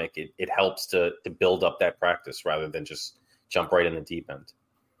complete comic, it helps to build up that practice rather than just jump right in the deep end.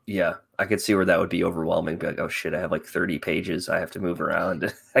 Yeah, I could see where that would be overwhelming. Be like, oh shit, I have like 30 pages. I have to move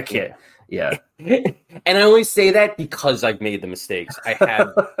around. I can't. Yeah. And I only say that because I've made the mistakes. I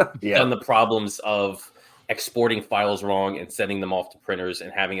have done the problems of exporting files wrong and sending them off to printers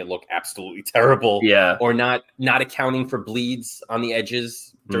and having it look absolutely terrible. Yeah. Or not accounting for bleeds on the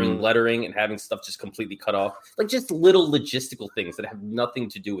edges during lettering and having stuff just completely cut off. Like just little logistical things that have nothing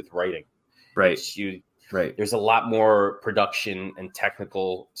to do with writing. Right. There's a lot more production and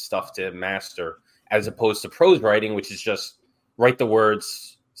technical stuff to master as opposed to prose writing, which is just write the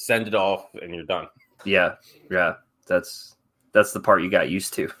words, send it off, and you're done. Yeah. That's the part you got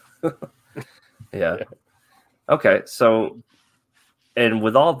used to. Yeah. Okay. So, and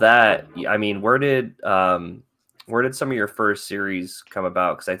with all that, I mean, where did some of your first series come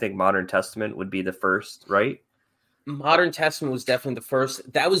about? Because I think Modern Testament would be the first, right? Modern Testament was definitely the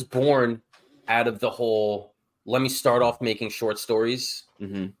first. That was born out of the whole, let me start off making short stories.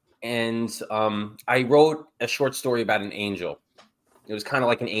 Mm-hmm. And I wrote a short story about an angel. It was kind of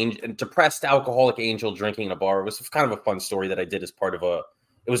like a depressed alcoholic angel drinking in a bar. It was kind of a fun story that I did as part of a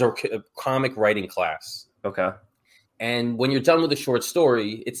comic writing class. Okay. And when you're done with a short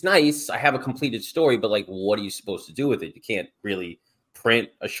story, it's nice. I have a completed story, but like, what are you supposed to do with it? You can't really print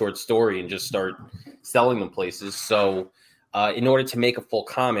a short story and just start selling them places. So in order to make a full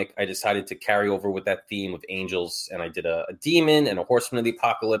comic, I decided to carry over with that theme of angels. And I did a demon and a horseman of the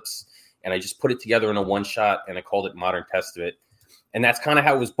apocalypse. And I just put it together in a one shot and I called it Modern Testament. And that's kind of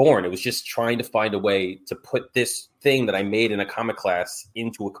how it was born. It was just trying to find a way to put this thing that I made in a comic class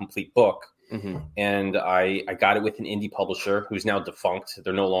into a complete book. Mm-hmm. And I got it with an indie publisher who's now defunct.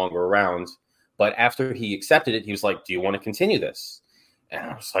 They're no longer around. But after he accepted it, he was like, do you want to continue this?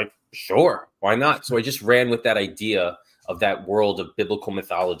 And I was like, sure, why not? So I just ran with that idea of that world of biblical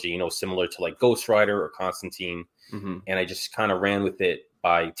mythology, similar to like Ghost Rider or Constantine. Mm-hmm. And I just kind of ran with it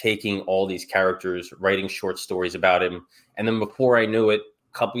by taking all these characters, writing short stories about him. And then before I knew it,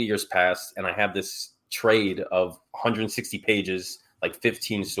 a couple of years passed, and I have this trade of 160 pages, like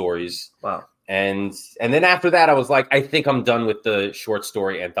 15 stories. Wow. And then after that, I was like, I think I'm done with the short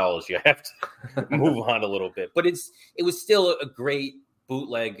story anthology. I have to move on a little bit. But it was still a great boot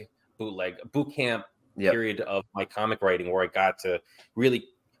camp period of my comic writing, where I got to really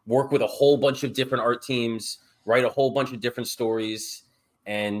work with a whole bunch of different art teams, write a whole bunch of different stories.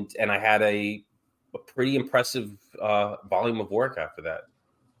 And I had a pretty impressive volume of work after that.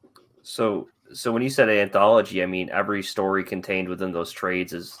 So when you said anthology, I mean, every story contained within those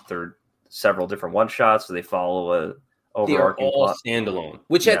trades is there several different one shots, so they follow a overarching They're all plot? Standalone,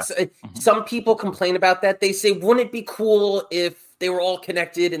 which some people complain about that. They say, wouldn't it be cool if they were all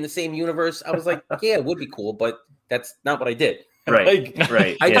connected in the same universe? I was like, yeah, it would be cool, but that's not what I did. Right.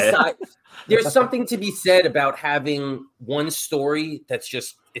 Right. I decided there's something to be said about having one story that's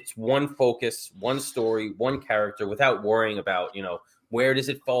just, it's one focus, one story, one character, without worrying about, where does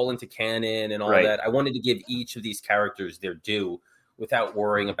it fall into canon and all that. I wanted to give each of these characters their due without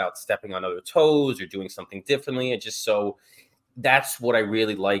worrying about stepping on other toes or doing something differently. That's what I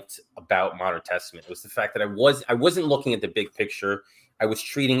really liked about Modern Testament, was the fact that I wasn't looking at the big picture. I was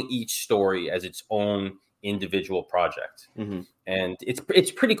treating each story as its own individual project. Mm-hmm. And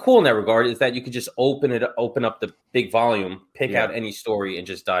it's pretty cool in that regard, is that you could just open up the big volume, pick out any story and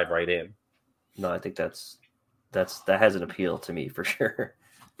just dive right in. No, I think that has an appeal to me for sure.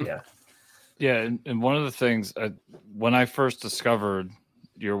 Yeah. Yeah. And one of the things when I first discovered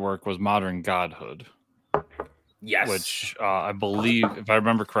your work was Modern Godhood. Yes. Which I believe, if I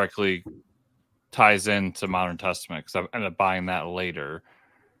remember correctly, ties into Modern Testament, because I ended up buying that later.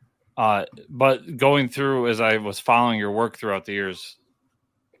 But going through, as I was following your work throughout the years,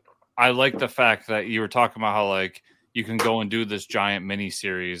 I like the fact that you were talking about how like you can go and do this giant mini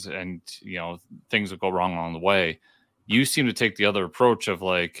series and things will go wrong along the way. You seem to take the other approach of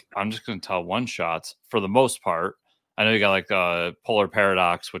like, I'm just going to tell one shots for the most part. I know you got like Polar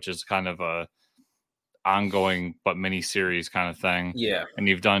Paradox, which is kind of a ongoing but mini series kind of thing. Yeah. And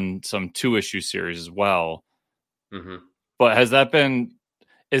you've done some 2-issue series as well. Mm-hmm. But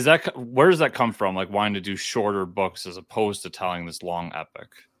where does that come from? Like wanting to do shorter books as opposed to telling this long epic?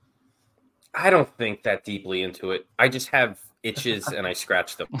 I don't think that deeply into it. I just have itches and I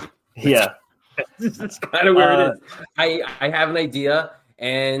scratch them. Yeah. It's kind of where it is. I have an idea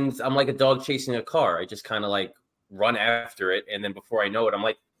and I'm like a dog chasing a car. I just kind of like run after it. And then before I know it, I'm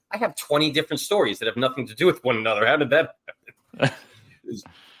like, I have 20 different stories that have nothing to do with one another. How did that happen?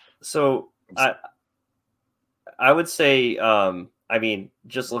 So I would say, I mean,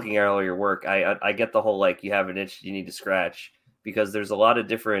 just looking at all your work, I get the whole, like, you have an itch you need to scratch, because there's a lot of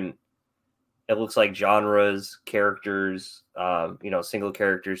different, it looks like, genres, characters, single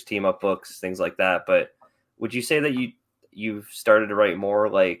characters, team up books, things like that. But would you say that you've started to write more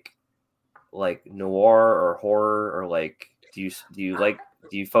like noir or horror, or like, do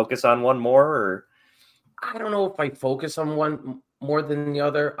you focus on one more, or? I don't know if I focus on one more than the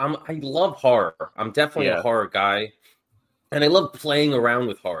other. I love horror. I'm definitely a horror guy. And I love playing around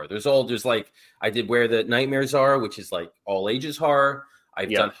with horror. There's like, I did Where the Nightmares Are, which is like all ages horror. I've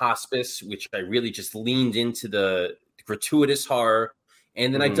done Hospice, which I really just leaned into the gratuitous horror.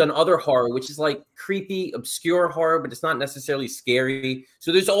 And then I've done other horror, which is like creepy, obscure horror, but it's not necessarily scary.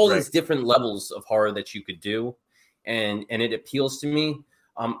 So there's all these different levels of horror that you could do. And it appeals to me.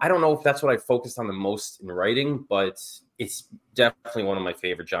 I don't know if that's what I focused on the most in writing, but it's definitely one of my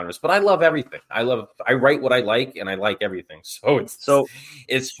favorite genres. But I love everything. I write what I like, and I like everything. So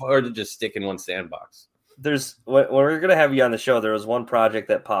it's hard to just stick in one sandbox. When we were going to have you on the show, there was one project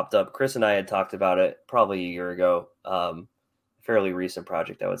that popped up. Chris and I had talked about it probably a year ago. Fairly recent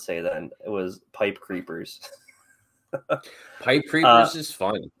project, I would say. Then it was Pipe Creepers. Pipe Creepers is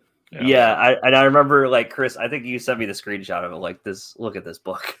fun. Yeah, I remember, like, Chris, I think you sent me the screenshot of it, like, this. Look at this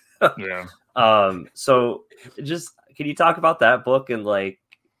book. Yeah. So just can you talk about that book and like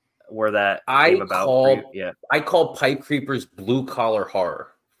where that came about? I call Pipe Creepers blue collar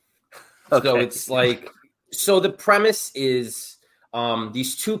horror. Okay. So it's like, so the premise is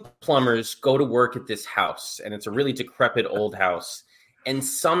these two plumbers go to work at this house, and it's a really decrepit old house. And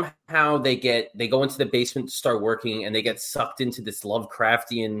somehow they go into the basement to start working, and they get sucked into this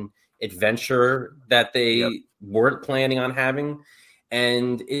Lovecraftian adventure that they weren't planning on having.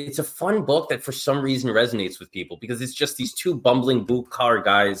 And it's a fun book that for some reason resonates with people because it's just these two bumbling blue collar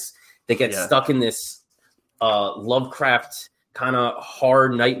guys that get stuck in this Lovecraft kind of horror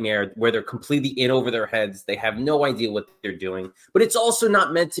nightmare where they're completely in over their heads. They have no idea what they're doing, but it's also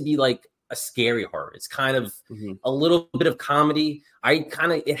not meant to be like a scary horror. It's kind of a little bit of comedy.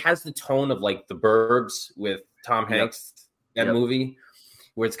 It has the tone of like The Burbs with Tom Hanks, that movie,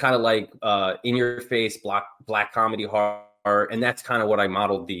 where it's kind of like in your face black comedy horror. And that's kind of what I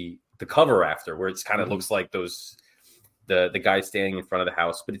modeled the cover after, where it's kind of looks like the guy standing in front of the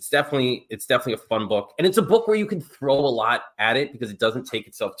house. But it's definitely a fun book, and it's a book where you can throw a lot at it because it doesn't take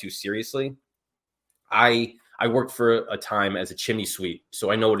itself too seriously. I worked for a time as a chimney sweep,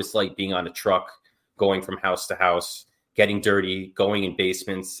 so I know what it's like being on a truck, going from house to house, getting dirty, going in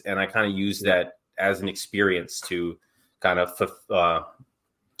basements, and I kind of use that as an experience to kind of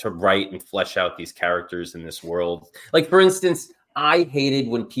to write and flesh out these characters in this world. Like, for instance, I hated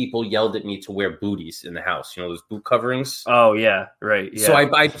when people yelled at me to wear booties in the house. You know, those boot coverings. Oh yeah, right. Yeah. So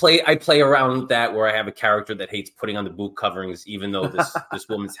I play around with that, where I have a character that hates putting on the boot coverings, even though this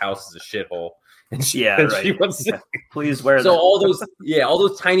woman's house is a shithole. And she wants to, please wear. So all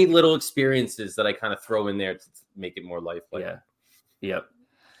those tiny little experiences that I kind of throw in there to make it more lifelike. Yeah. Yep.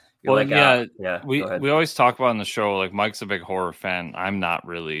 We always talk about on the show, like, Mike's a big horror fan. I'm not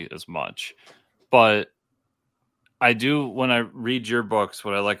really as much, but I do, when I read your books,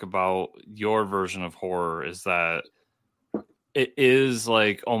 what I like about your version of horror is that it is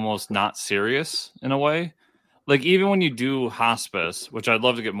like almost not serious in a way. Like, even when you do hospice, which I'd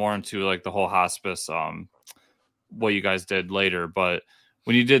love to get more into, like the whole hospice, what you guys did later. But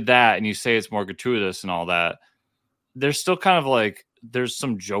when you did that and you say it's more gratuitous and all that, there's still kind of like, there's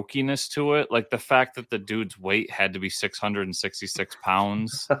some jokiness to it. Like the fact that the dude's weight had to be 666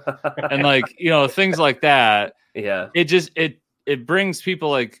 pounds and like, you know, things like that. Yeah. It brings people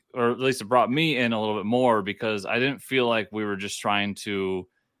like, or at least it brought me in a little bit more because I didn't feel like we were just trying to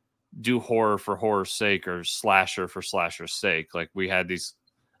do horror for horror's sake or slasher for slasher's sake. Like, we had these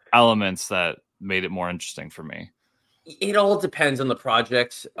elements that made it more interesting for me. It all depends on the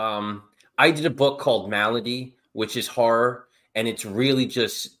project. I did a book called Malady, which is horror, and it's really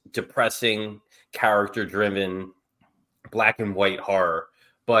just depressing, character-driven, black and white horror.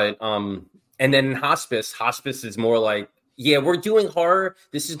 But and then in hospice is more like, yeah, we're doing horror.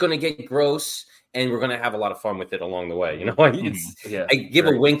 This is going to get gross, and we're going to have a lot of fun with it along the way. You know, I give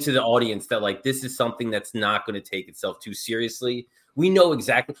a wink to the audience that, like, this is something that's not going to take itself too seriously. We know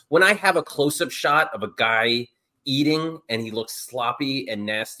exactly when I have a close-up shot of a guy eating and he looks sloppy and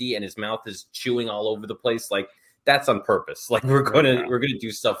nasty and his mouth is chewing all over the place, like, that's on purpose. Like, we're gonna do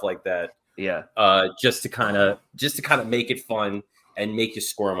stuff like that. Yeah. Just to kind of make it fun and make you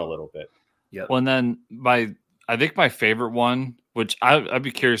squirm a little bit. Yeah. Well, and then I think my favorite one, which I'd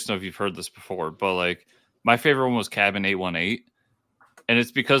be curious to know if you've heard this before, but like my favorite one was Cabin 818. And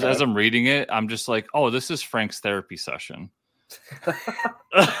it's because as I'm reading it, I'm just like, oh, this is Frank's therapy session.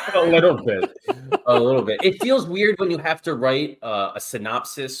 A little bit. It feels weird when you have to write a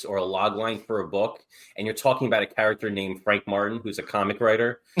synopsis or a log line for a book, and you're talking about a character named Frank Martin, who's a comic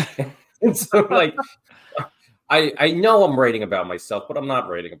writer. And so, like, I know I'm writing about myself, but I'm not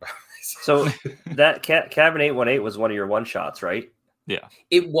writing about myself. So that Cabin 818 was one of your one shots, right? Yeah,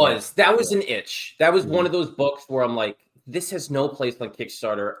 it was. That was an itch. That was one of those books where I'm like, this has no place on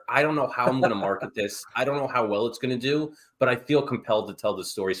Kickstarter. I don't know how I'm going to market this. I don't know how well it's going to do, but I feel compelled to tell the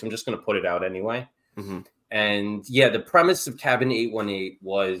story. So I'm just going to put it out anyway. Mm-hmm. And yeah, the premise of Cabin 818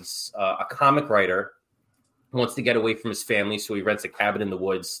 was a comic writer wants to get away from his family, so he rents a cabin in the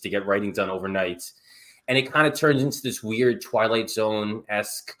woods to get writing done overnight. And it kind of turns into this weird Twilight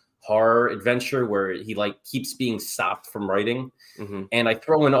Zone-esque horror adventure where he like keeps being stopped from writing. Mm-hmm. And I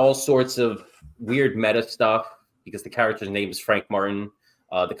throw in all sorts of weird meta stuff because the character's name is Frank Martin.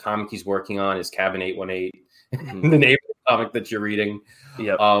 The comic he's working on is Cabin 818, Mm-hmm. the name of the comic that you're reading.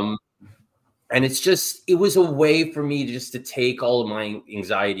 Yep. And it was a way for me to take all of my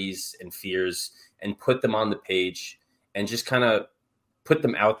anxieties and fears and put them on the page and just kind of put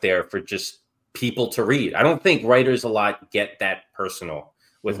them out there for just people to read. I don't think writers a lot get that personal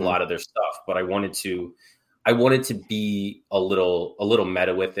with Mm-hmm. a lot of their stuff, but I wanted to be a little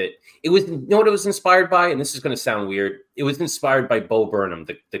meta with it. It was, you know what it was inspired by? And this is going to sound weird. It was inspired by Bo Burnham,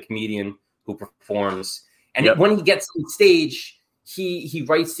 the comedian who performs. And Yep. when he gets on stage, he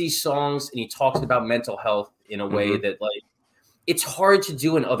writes these songs and he talks about mental health in a way Mm-hmm. that like it's hard to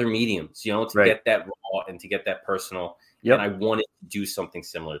do in other mediums, you know, to Right. get that raw and to get that personal. Yep. And I wanted to do something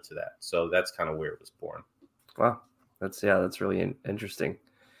similar to that. So that's kind of where it was born. Wow. That's really interesting.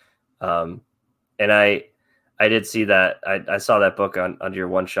 And I did see that. I saw that book under your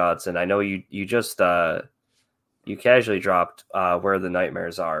one shots, and I know you just you casually dropped Where the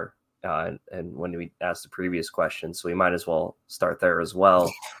Nightmares Are, and when we asked the previous question, so we might as well start there as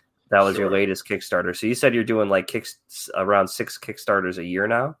well. That was your Sure. latest Kickstarter. So you said you're doing like around 6 Kickstarters a year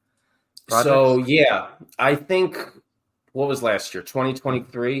now? So yeah, I think what was last year?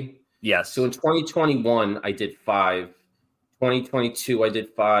 2023. Yes. So in 2021, I did 5. 2022, I did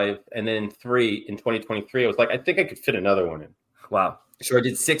 5, and then 3 in 2023. I was like, I think I could fit another one in. Wow. So I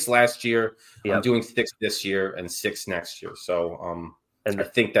did 6 last year. Yep. I'm doing 6 this year and 6 next year. So And I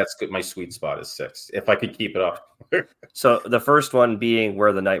think that's good. My sweet spot is 6, if I could keep it up. so the first one being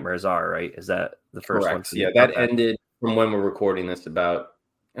Where the Nightmares Are, right? Is that the first one? Correct. Yeah, that ended from when we're recording this about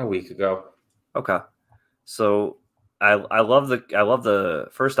a week ago. Okay. So I love the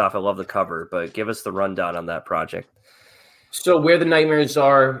first off, I love the cover, but give us the rundown on that project. So Where the Nightmares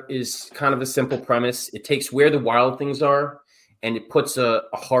Are is kind of a simple premise. It takes Where the Wild Things Are and it puts a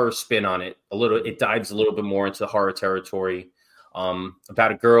horror spin on it. It dives a little bit more into horror territory,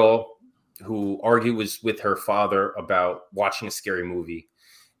 about a girl who argues with her father about watching a scary movie.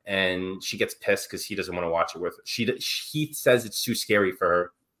 And she gets pissed because he doesn't want to watch it with her. He says it's too scary for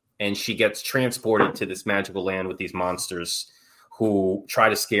her. And she gets transported to this magical land with these monsters who try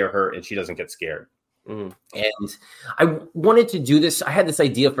to scare her, and she doesn't get scared. Mm-hmm. And I wanted to do this. I had this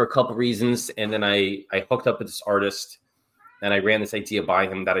idea for a couple reasons, and then I hooked up with this artist, and I ran this idea by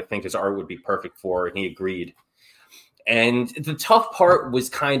him that I think his art would be perfect for, and he agreed. And the tough part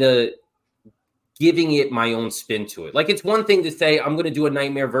was kind of giving it my own spin to it. Like, it's one thing to say, I'm going to do a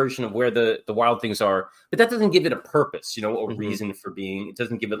nightmare version of Where the Wild Things Are, but that doesn't give it a purpose, a Mm-hmm. reason for being. It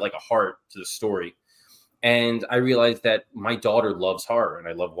doesn't give it like a heart to the story. And I realized that my daughter loves horror and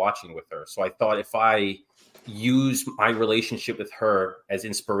I love watching with her. So I thought if I use my relationship with her as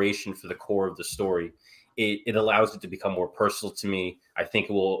inspiration for the core of the story, it allows it to become more personal to me. I think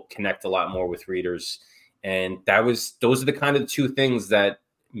it will connect a lot more with readers. And those are the kind of 2 things that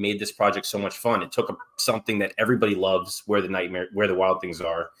made this project so much fun. It took something that everybody loves, Where the Wild Things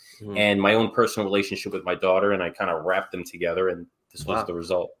Are, Mm-hmm. and my own personal relationship with my daughter, and I kind of wrapped them together, and this was the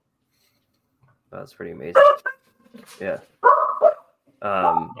result. That's pretty amazing. Yeah.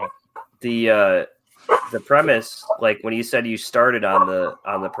 The premise, like when you said you started on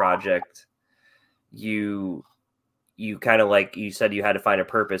the project, you kind of like, you said you had to find a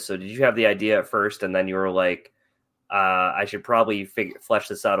purpose. So did you have the idea at first and then you were like, I should probably flesh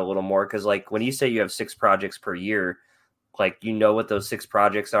this out a little more? Because like when you say you have 6 projects per year, like what those 6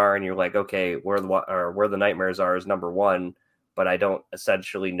 projects are, and you're like, okay, Where the Nightmares Are is number 1, but I don't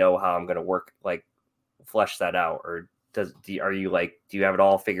essentially know how I'm going to work, like flesh that out, or do you have it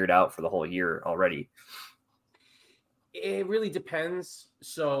all figured out for the whole year already? It really depends.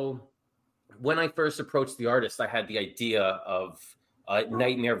 So when I first approached the artist, I had the idea of a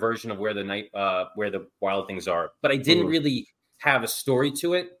nightmare version of Where the Wild Things Are, but I didn't really have a story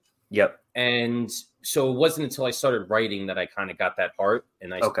to it. Yep. And so it wasn't until I started writing that I kind of got that heart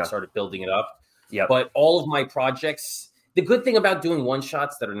and I started building it up. Yep. But all of my projects, the good thing about doing one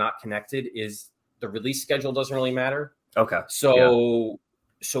shots that are not connected is the release schedule doesn't really matter. Okay. So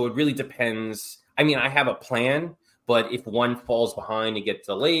it really depends. I mean, I have a plan, but if one falls behind and gets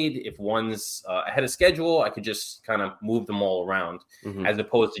delayed, if one's ahead of schedule, I could just kind of move them all around, as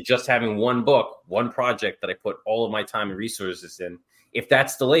opposed to just having one book, one project that I put all of my time and resources in. If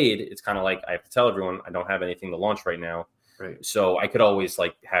that's delayed, it's kind of like I have to tell everyone I don't have anything to launch right now. Right. So I could always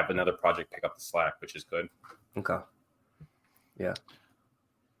like have another project pick up the slack, which is good. Okay. Yeah.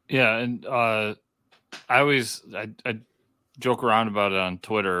 Yeah, and I joke around about it on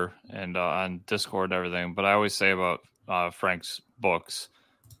Twitter and on Discord and everything, but I always say about Frank's books,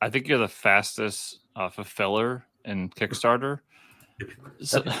 I think you're the fastest fulfiller in Kickstarter.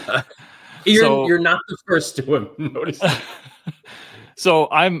 So, you're not the first to have noticed. So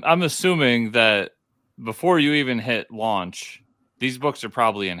I'm assuming that before you even hit launch, these books are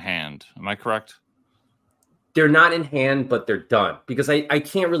probably in hand. Am I correct? They're not in hand, but they're done because I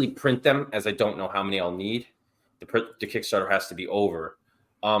can't really print them as I don't know how many I'll need. The Kickstarter has to be over.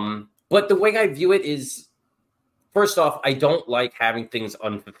 But the way I view it is, first off, I don't like having things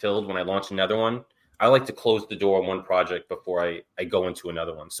unfulfilled when I launch another one. I like to close the door on one project before I go into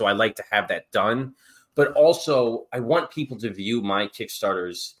another one. So I like to have that done. But also, I want people to view my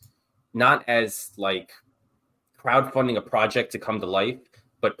Kickstarters not as like crowdfunding a project to come to life,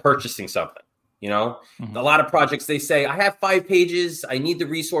 but purchasing something. You know, a lot of projects, they say, I have 5 pages. I need the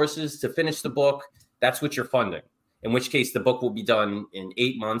resources to finish the book. That's what you're funding, in which case the book will be done in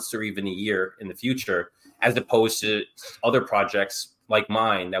 8 months or even a year in the future, as opposed to other projects like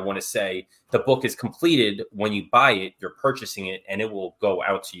mine that want to say the book is completed. When you buy it, you're purchasing it and it will go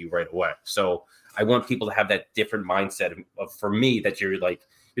out to you right away. So I want people to have that different mindset of for me, that you're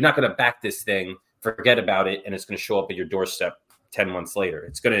not going to back this thing, forget about it, and it's going to show up at your doorstep 10 months later.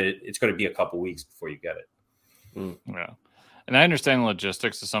 It's going to be a couple weeks before you get it. Yeah. And I understand the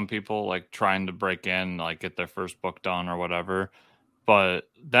logistics of some people like trying to break in, like get their first book done or whatever. But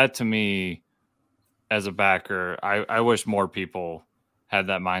that, to me, as a backer, I wish more people had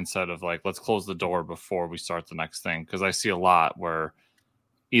that mindset of like, let's close the door before we start the next thing. Because I see a lot where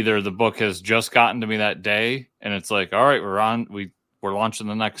either the book has just gotten to me that day and it's like, all right, we're launching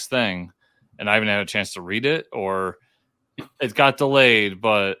the next thing, and I haven't had a chance to read it, or it got delayed,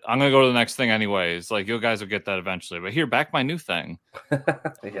 but I'm going to go to the next thing anyways. Like, you guys will get that eventually. But here, back my new thing.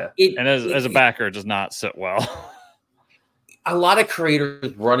 Yeah. And as a backer, it does not sit well. A lot of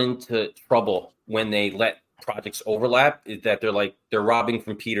creators run into trouble when they let projects overlap, is that they're robbing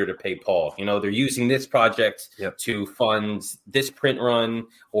from Peter to pay Paul. You know, they're using this project to fund this print run,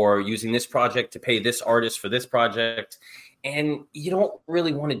 or using this project to pay this artist for this project. And you don't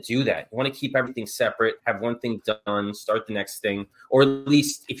really want to do that. You want to keep everything separate, have one thing done, start the next thing, or at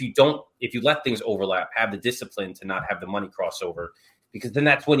least if you let things overlap, have the discipline to not have the money crossover, because then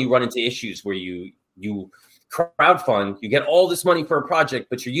that's when you run into issues where you crowdfund, you get all this money for a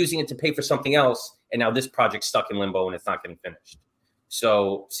project, but you're using it to pay for something else, and now this project's stuck in limbo and it's not getting finished.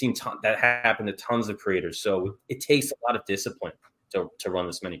 So seen that happen to tons of creators. So it takes a lot of discipline to run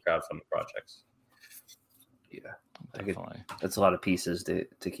this many crowdfunding projects. Yeah. That's a lot of pieces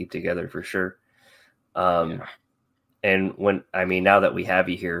to keep together for sure. And now that we have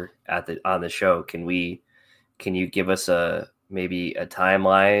you here on the show, can you give us maybe a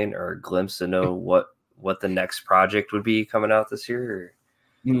timeline or a glimpse to know what the next project would be coming out this year? Or?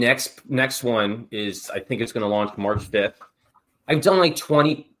 Next one is, I think it's going to launch March 5th. I've done like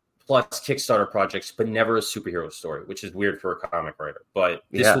 20 plus Kickstarter projects, but never a superhero story, which is weird for a comic writer. But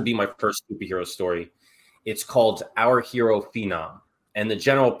this will be my first superhero story. It's called Our Hero Phenom. And the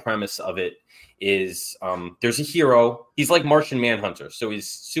general premise of it is there's a hero. He's like Martian Manhunter. So he's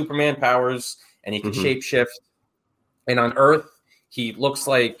Superman powers and he can shapeshift. And on Earth, he looks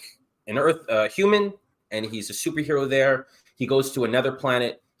like an human, and he's a superhero there. He goes to another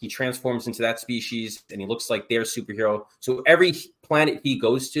planet. He transforms into that species and he looks like their superhero. So every planet he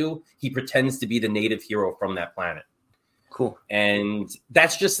goes to, he pretends to be the native hero from that planet. Cool. And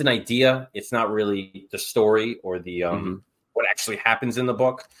that's just an idea. It's not really the story or the what actually happens in the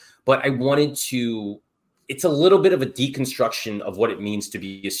book. But I wanted to, it's a little bit of a deconstruction of what it means to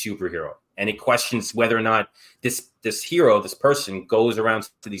be a superhero. And it questions whether or not this hero, this person, goes around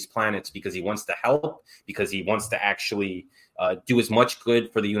to these planets because he wants to help, because he wants to actually do as much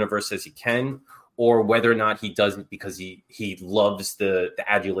good for the universe as he can, or whether or not he does it because he loves the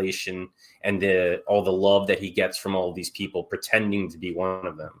adulation and all the love that he gets from all of these people pretending to be one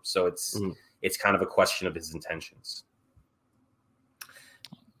of them. So it's kind of a question of his intentions.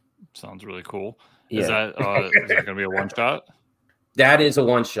 Sounds really cool. Yeah. Is that going to be a one shot? That is a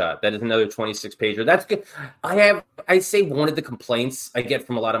one shot. That is another 26 pager. That's good. I say one of the complaints I get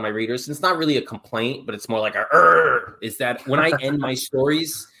from a lot of my readers, and it's not really a complaint, but it's more like is that when I end my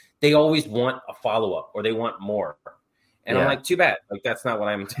stories, they always want a follow up or they want more. And I'm like, too bad. Like, that's not what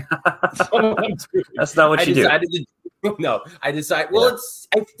I'm doing. That's not what you do. I decided, it's,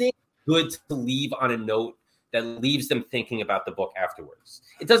 I think, good to leave on a note that leaves them thinking about the book afterwards.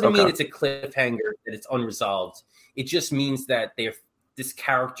 It doesn't mean it's a cliffhanger, that it's unresolved. It just means that this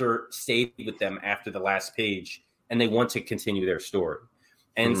character stayed with them after the last page and they want to continue their story.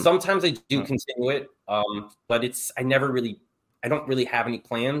 And sometimes I do continue it, but I don't really have any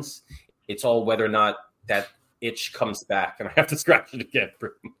plans. It's all whether or not that itch comes back and I have to scratch it again,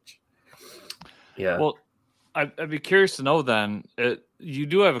 pretty much. Yeah. Well, I'd be curious to know then, you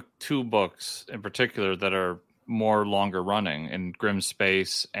do have 2 books in particular that are more longer running, in Grim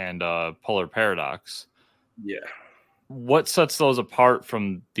Space and Polar Paradox. Yeah. What sets those apart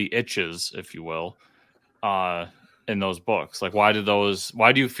from the itches, if you will, in those books? Like, why do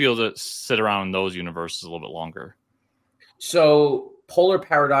you feel that sit around in those universes a little bit longer? So Polar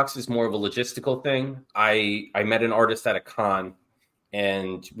Paradox is more of a logistical thing. I met an artist at a con,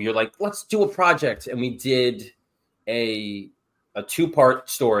 and we were like, let's do a project. And we did a 2-part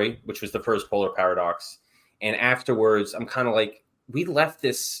story, which was the first Polar Paradox. And afterwards, I'm kind of like, we left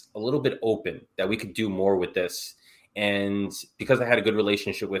this a little bit open that we could do more with this. And because I had a good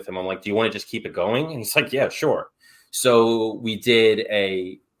relationship with him, I'm like, do you want to just keep it going? And he's like, yeah, sure. So we did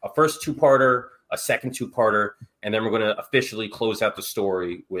a first 2-parter, a second 2-parter, and then we're going to officially close out the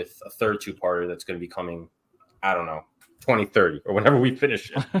story with a third 2-parter that's going to be coming, I don't know, 2030 or whenever we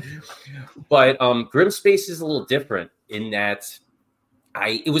finish it. But Grim Space is a little different in that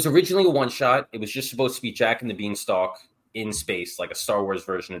it was originally a 1-shot. It was just supposed to be Jack and the Beanstalk in space, like a Star Wars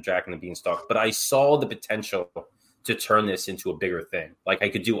version of Jack and the Beanstalk. But I saw the potential to turn this into a bigger thing. Like I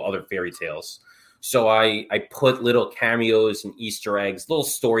could do other fairy tales. So I put little cameos and Easter eggs, little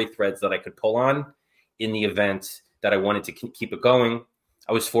story threads that I could pull on in the event that I wanted to keep it going.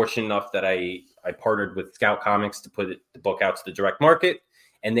 I was fortunate enough that I partnered with Scout Comics to put the book out to the direct market.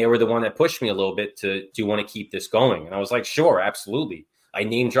 And they were the one that pushed me a little bit to, do you want to keep this going? And I was like, sure, absolutely. I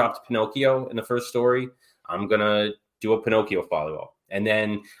name dropped Pinocchio in the first story. I'm going to do a Pinocchio follow-up. And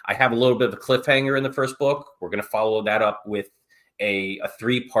then I have a little bit of a cliffhanger in the first book. We're going to follow that up with a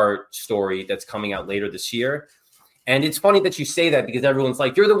 3-part story that's coming out later this year. And it's funny that you say that because everyone's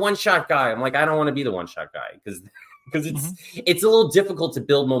like, you're the 1-shot guy. I'm like, I don't want to be the 1-shot guy because it's a little difficult to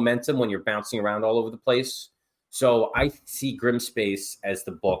build momentum when you're bouncing around all over the place. So I see Grim Space as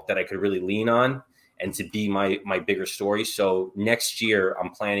the book that I could really lean on and to be my bigger story. So next year,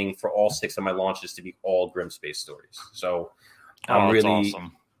 I'm planning for all 6 of my launches to be all Grim Space stories. So I'm really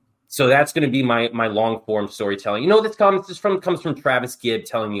awesome. So that's going to be my long form storytelling. You know, this comes from Travis Gibb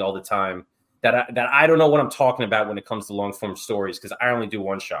telling me all the time that I don't know what I'm talking about when it comes to long form stories because I only do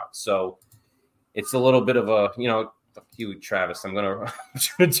 1-shot. So it's a little bit of a, fuck you, Travis. I'm gonna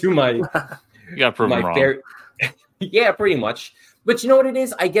do my you gotta prove him wrong. Yeah, pretty much. But you know what it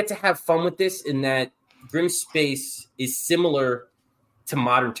is? I get to have fun with this in that Grim Space is similar to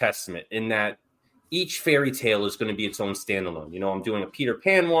Modern Testament in that each fairy tale is going to be its own standalone. I'm doing a Peter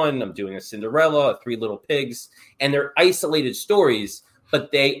Pan one, I'm doing a Cinderella, a 3 Little Pigs, and they're isolated stories, but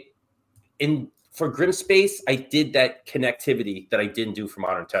for Grim Space, I did that connectivity that I didn't do for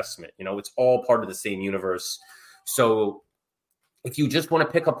Modern Testament. It's all part of the same universe. So if you just want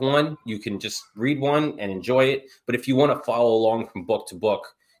to pick up one, you can just read one and enjoy it. But if you want to follow along from book to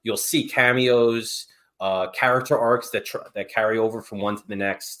book, you'll see cameos, character arcs that carry over from one to the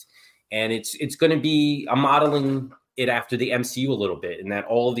next. And it's going to be, I'm modeling it after the MCU a little bit in that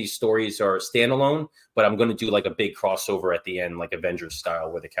all of these stories are standalone, but I'm going to do like a big crossover at the end, like Avengers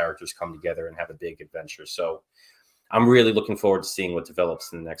style, where the characters come together and have a big adventure. So I'm really looking forward to seeing what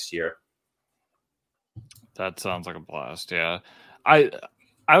develops in the next year. That sounds like a blast. Yeah. I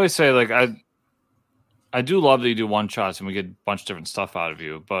always say, like, I do love that you do 1-shots and we get a bunch of different stuff out of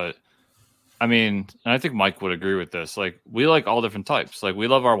you, but I mean, and I think Mike would agree with this. Like, we like all different types. Like, we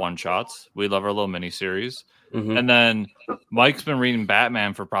love our 1-shots. We love our little miniseries. Mm-hmm. And then Mike's been reading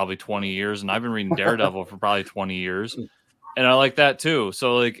Batman for probably 20 years, and I've been reading Daredevil for probably 20 years. And I like that too.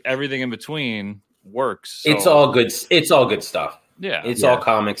 So, like, everything in between works. So. It's all good. It's all good stuff. Yeah. It's all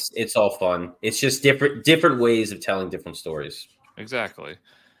comics. It's all fun. It's just different ways of telling different stories. Exactly.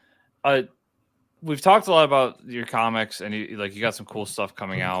 We've talked a lot about your comics, and you got some cool stuff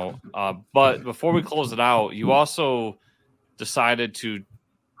coming out. But before we close it out, you also decided to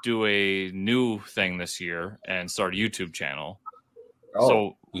do a new thing this year and start a YouTube channel. Oh.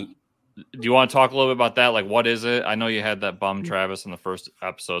 So, do you want to talk a little bit about that? Like, what is it? I know you had that bum Travis in the first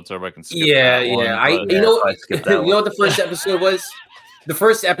episode, so everybody can skip that one. You know what the first episode was? The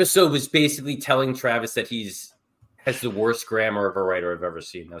first episode was basically telling Travis that has the worst grammar of a writer I've ever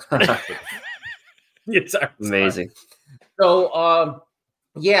seen. That's pretty much it's amazing. So,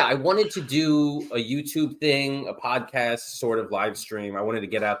 I wanted to do a YouTube thing, a podcast, sort of live stream. I wanted to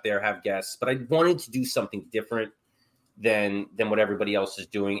get out there, have guests, but I wanted to do something different than what everybody else is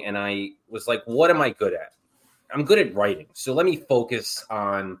doing. And I was like, what am I good at? I'm good at writing. So let me focus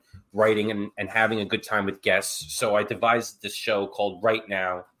on writing and having a good time with guests. So I devised this show called Right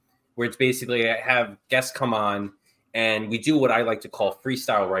Now, where it's basically I have guests come on and we do what I like to call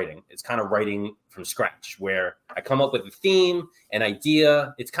freestyle writing. It's kind of writing from scratch, where I come up with a theme, an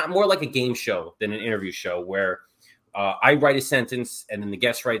idea. It's kind of more like a game show than an interview show, where I write a sentence and then the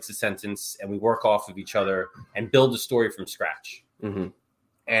guest writes a sentence and we work off of each other and build a story from scratch. Mm-hmm.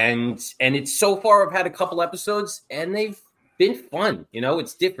 And it's so far I've had a couple episodes and they've been fun. You know,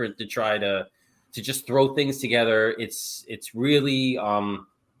 it's different to try to just throw things together. It's really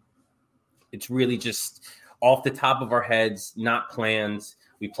just off the top of our heads, not plans.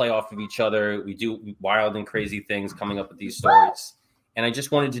 We play off of each other. We do wild and crazy things coming up with these stories. And I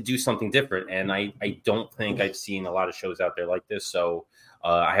just wanted to do something different. And I don't think I've seen a lot of shows out there like this. So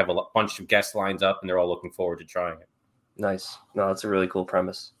I have a bunch of guests lined up and they're all looking forward to trying it. Nice. No, that's a really cool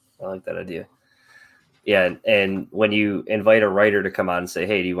premise. I like that idea. Yeah. And when you invite a writer to come on and say,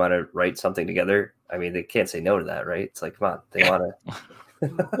 hey, do you want to write something together? I mean, they can't say no to that, right? It's like, come on, they want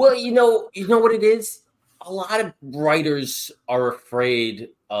to. Well, you know what it is? A lot of writers are afraid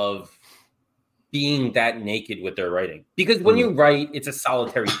of being that naked with their writing, because when you write, it's a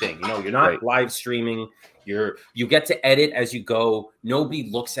solitary thing. You know, you're not live streaming. You get to edit as you go. Nobody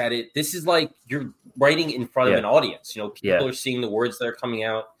looks at it. This is like you're writing in front of an audience. You know, people are seeing the words that are coming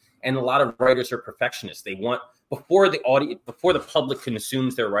out, and a lot of writers are perfectionists. They want before the public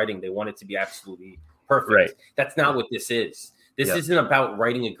consumes their writing, they want it to be absolutely perfect. Right. That's not what this is. This isn't about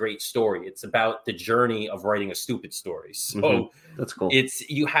writing a great story. It's about the journey of writing a stupid story. So that's cool.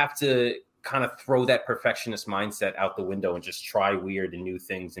 You have to kind of throw that perfectionist mindset out the window and just try weird and new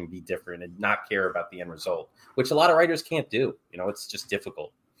things and be different and not care about the end result, which a lot of writers can't do. You know, it's just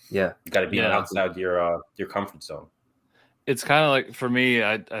difficult. Yeah. You got to be outside your comfort zone. It's kind of like, for me,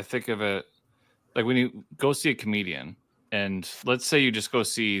 I think of it like when you go see a comedian, and let's say you just go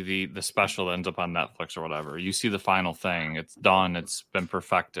see the special that ends up on Netflix or whatever. You see the final thing. It's done. It's been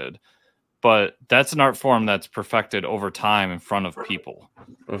perfected. But that's an art form that's perfected over time in front of people.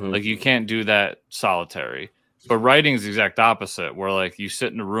 Like, you can't do that solitary. But writing is the exact opposite, where like you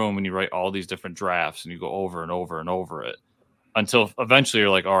sit in a room and you write all these different drafts and you go over and over and over it until eventually you're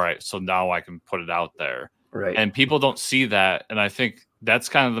like, all right, so now I can put it out there. Right. And people don't see that. And I think that's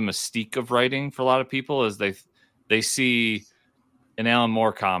kind of the mystique of writing for a lot of people, is they see an Alan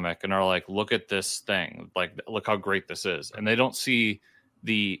Moore comic and are like, look at this thing. Like, look how great this is. And they don't see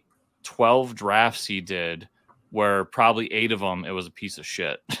the 12 drafts he did where probably 8 of them, it was a piece of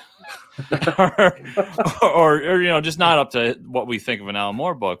shit. or, you know, just not up to what we think of an Alan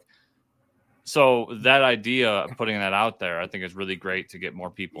Moore book. So that idea of putting that out there, I think is really great to get more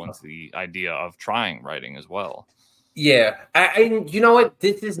people into the idea of trying writing as well. Yeah. I you know what?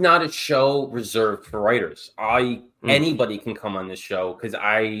 This is not a show reserved for writers. Anybody can come on this show, because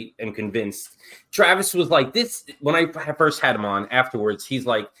I am convinced. Travis was like this when I first had him on. Afterwards, he's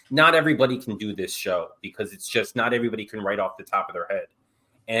like, not everybody can do this show, because it's just not everybody can write off the top of their head.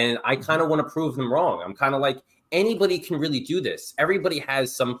 And I kind of want to prove them wrong. I'm kind of like, anybody can really do this. Everybody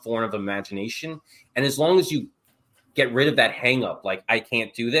has some form of imagination. And as long as you get rid of that hang up, like, I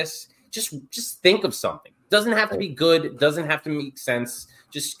can't do this, just think of something. Doesn't have to be good. It doesn't have to make sense.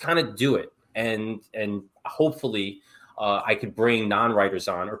 Just kind of do it. And hopefully I could bring non-writers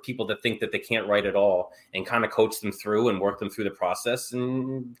on, or people that think that they can't write at all, and kind of coach them through and work them through the process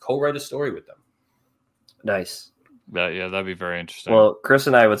and co-write a story with them. Nice. That'd be very interesting. Well, Chris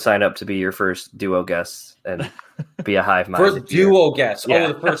and I would sign up to be your first duo guests and be a hive mind. First duo guest. Yeah.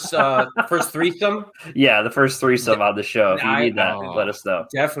 Oh, the first threesome? Yeah, the first threesome on the show. If you need that, let us know.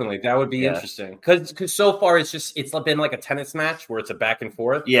 Definitely. That would be interesting. Because so far it's been like a tennis match where it's a back and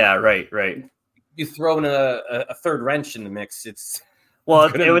forth. Yeah, right. You throw in a third wrench in the mix. It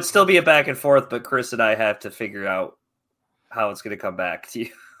would still be a back and forth, but Chris and I have to figure out how it's going to come back to you.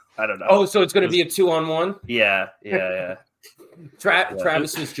 I don't know. Oh, so it's going to be a 2-on-1? Yeah.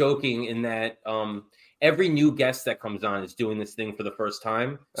 Travis was joking in that every new guest that comes on is doing this thing for the first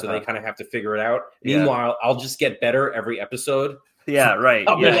time, so they kind of have to figure it out. Meanwhile, I'll just get better every episode. Yeah, right.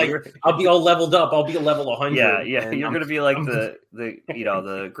 I'll be all leveled up. I'll be a level 100. Yeah. You're going to be like the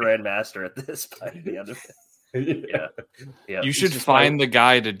grandmaster at this by the end of it. Yeah. You should find the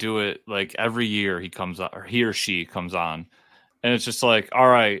guy to do it like every year he comes on, or he or she comes on. And it's just like, all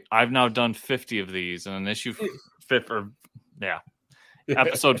right, I've now done 50 of these, and an issue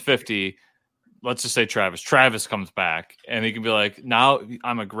episode 50. Let's just say Travis comes back, and he can be like, now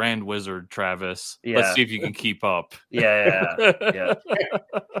I'm a grand wizard, Travis. Yeah. Let's see if you can keep up. Yeah. The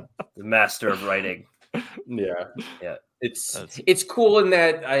master of writing. Yeah. It's cool in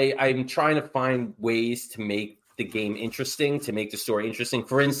that I'm trying to find ways to make the game interesting, to make the story interesting.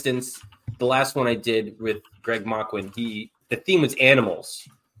 For instance, the last one I did with Greg Mokwin, the theme was animals.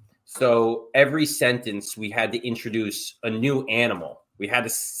 So every sentence we had to introduce a new animal. We had to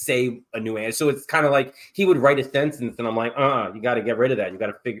say a new animal. So it's kind of like he would write a sentence and I'm like, you got to get rid of that. You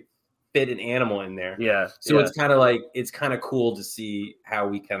got to fit an animal in there. Yeah. So it's kind of like, it's kind of cool to see how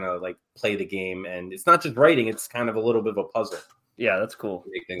we kind of like play the game. And it's not just writing, it's kind of a little bit of a puzzle. Yeah, that's cool.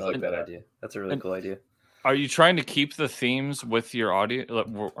 Make things like that idea. That's a really cool idea. Are you trying to keep the themes with your audience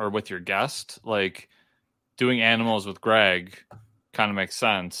or with your guest? Like doing animals with Greg kind of makes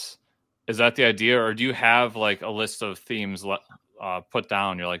sense. Is that the idea? Or do you have like a list of themes put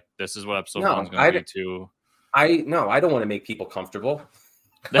down? You're like, this is what episode one's going to be too. I don't want to make people comfortable.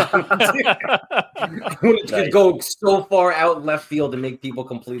 I want to go so far out left field to make people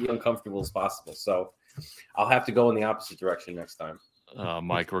completely uncomfortable as possible. So I'll have to go in the opposite direction next time.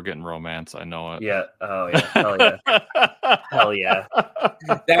 Mike, we're getting romance. I know it. Yeah. Oh yeah. Hell yeah. Hell yeah.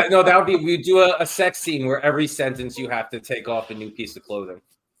 That would be, we do a sex scene where every sentence you have to take off a new piece of clothing.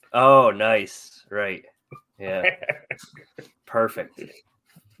 Oh, nice. Right. Yeah. Perfect.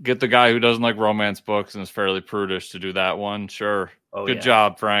 Get the guy who doesn't like romance books and is fairly prudish to do that one. Sure. Oh, good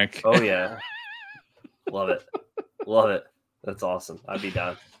job, Frank. Oh yeah. Love it. Love it. That's awesome. I'd be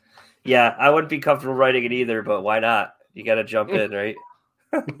down. Yeah, I wouldn't be comfortable writing it either, but why not? You got to jump in, right?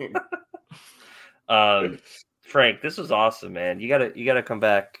 Frank, this was awesome, man. You gotta come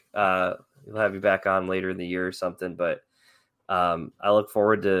back. We'll have you back on later in the year or something. But I look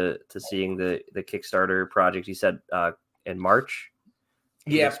forward to seeing the Kickstarter project. You said in March.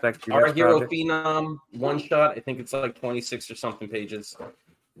 Yeah, Our Hero project? Phenom one shot. I think it's like 26 or something pages.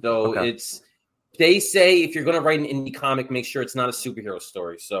 Though they say if you're going to write an indie comic, make sure it's not a superhero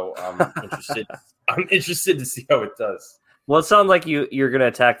story. So I'm interested. I'm interested to see how it does. Well, it sounds like you're going to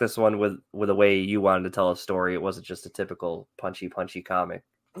attack this one with a way you wanted to tell a story. It wasn't just a typical punchy comic.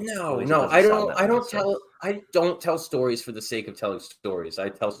 No, I don't tell stories for the sake of telling stories. I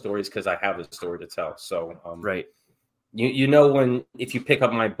tell stories because I have a story to tell. So right. You know, if you pick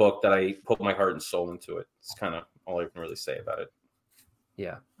up my book that I put my heart and soul into it. It's kind of all I can really say about it.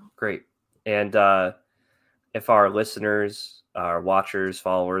 Yeah, great. And if our listeners, our watchers,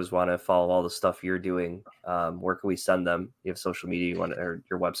 followers want to follow all the stuff you're doing, where can we send them? You have social media, or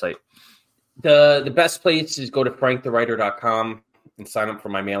your website? The best place is go to frankthewriter.com and sign up for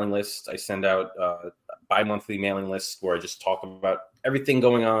my mailing list. I send out bi-monthly mailing lists where I just talk about everything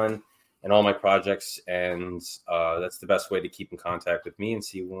going on and all my projects, and that's the best way to keep in contact with me and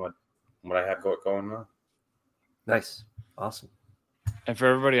see what I have going on. Nice. Awesome. And for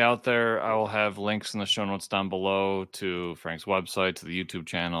everybody out there, I will have links in the show notes down below to Frank's website, to the YouTube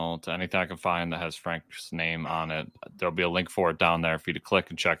channel, to anything I can find that has Frank's name on it. There'll be a link for it down there for you to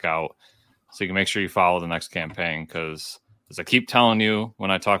click and check out, so you can make sure you follow the next campaign, because as I keep telling you when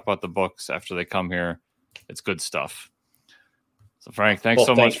I talk about the books after they come here, it's good stuff. So Frank, thanks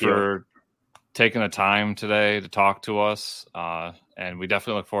so much for taking the time today to talk to us, and we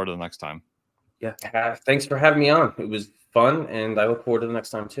definitely look forward to the next time. Yeah, thanks for having me on. It was fun, and I look forward to the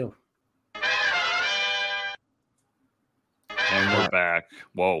next time too. And we're back.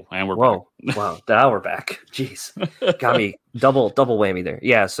 Whoa, and we're back. Wow, now we're back. Jeez, got me double whammy there.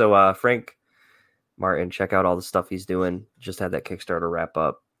 Yeah, so Frank Martin, check out all the stuff he's doing. Just had that Kickstarter wrap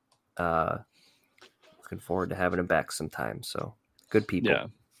up. Looking forward to having him back sometime. So good people. Yeah,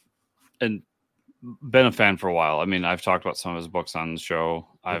 and been a fan for a while. I mean, I've talked about some of his books on the show.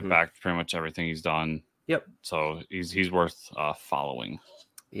 I've backed pretty much everything he's done. Yep. So he's worth following.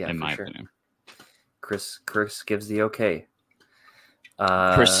 Yeah, in my opinion. Chris gives the okay.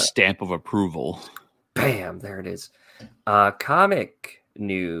 Chris stamp of approval. Bam! There it is. Comic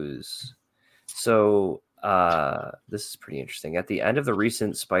news. So this is pretty interesting. At the end of the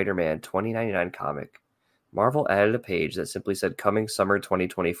recent Spider-Man 2099 comic, Marvel added a page that simply said "Coming Summer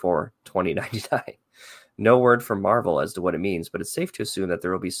 2024, 2099." No word from Marvel as to what it means, but it's safe to assume that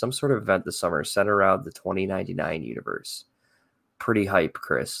there will be some sort of event this summer centered around the 2099 universe. Pretty hype,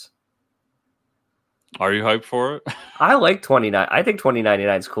 Chris. Are you hyped for it? I like 29. I think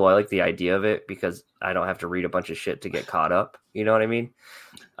 2099 is cool. I like the idea of it because I don't have to read a bunch of shit to get caught up. You know what I mean?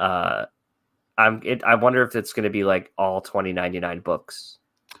 I wonder if it's going to be like all 2099 books,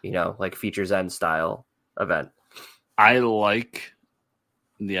 like Features End style event. I like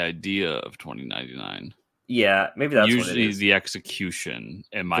the idea of 2099. Yeah, maybe that's usually what it is. The execution,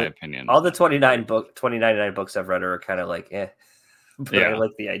 in my opinion. All the 2099 books I've read are kind of like, but yeah. I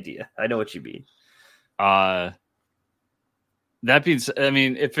like the idea. I know what you mean. That being said, I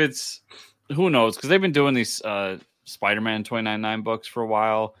mean, if it's, who knows? Because they've been doing these Spider-Man 2099 books for a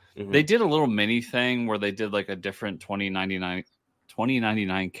while. Mhm. They did a little mini thing where they did like a different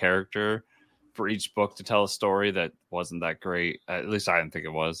 2099 character for each book to tell a story that wasn't that great. At least I didn't think it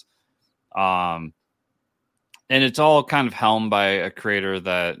was. And it's all kind of helmed by a creator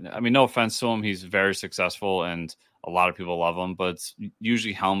that, I mean, no offense to him, he's very successful and a lot of people love him, but it's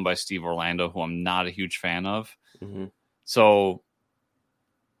usually helmed by Steve Orlando, who I'm not a huge fan of. Mm-hmm. So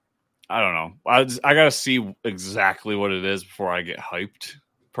I don't know. I got to see exactly what it is before I get hyped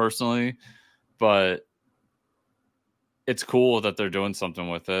personally, but it's cool that they're doing something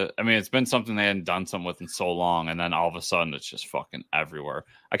with it. I mean, it's been something they hadn't done something with in so long, and then all of a sudden it's just fucking everywhere.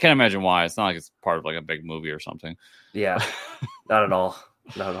 I can't imagine why. It's not like it's part of like a big movie or something. Yeah, not at all.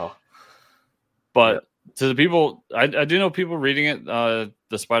 Not at all. But to the people, I do know people reading it,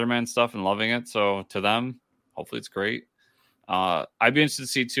 the Spider-Man stuff and loving it. So to them, hopefully it's great. I'd be interested to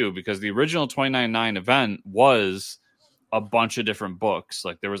see too, because the original 2099 event was a bunch of different books.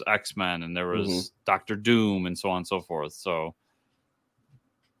 Like there was X-Men and there was Doctor Doom and so on and so forth. So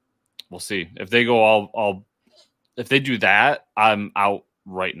we'll see if they go all if they do that, I'm out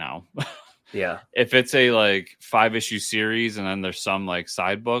right now. Yeah. If it's a like 5-issue series and then there's some like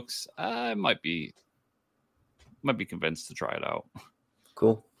side books, I might be convinced to try it out.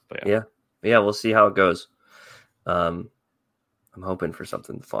 Cool. But yeah, we'll see how it goes. I'm hoping for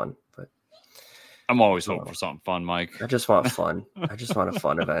something fun, but I'm always hoping for something fun, Mike. I just want fun. I just want a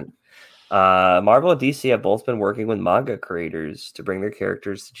fun event. Marvel and DC have both been working with manga creators to bring their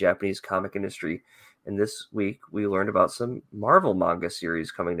characters to Japanese comic industry. And this week, we learned about some Marvel manga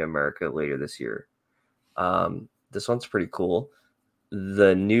series coming to America later this year. This one's pretty cool.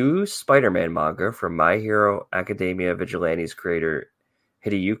 The new Spider-Man manga from My Hero Academia Vigilantes creator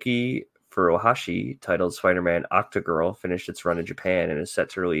Hideyuki Furuhashi, titled Spider-Man Octagirl, finished its run in Japan and is set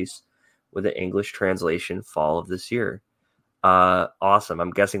to release with an English translation fall of this year. Awesome.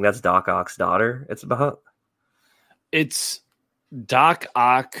 I'm guessing that's Doc Ock's daughter it's about. It's Doc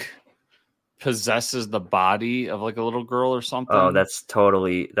Ock possesses the body of like a little girl or something. Oh, that's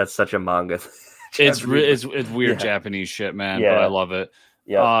such a manga. It's weird Japanese shit, man. Yeah. But I love it.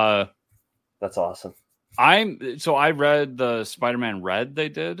 Yeah, that's awesome. I read the Spider-Man Red they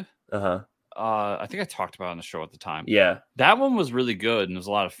did. I think I talked about it on the show at the time. Yeah, that one was really good and it was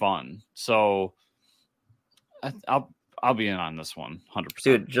a lot of fun. So I'll be in on this one 100%.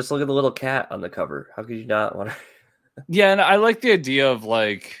 Dude, just look at the little cat on the cover. How could you not want to? Yeah, and I like the idea of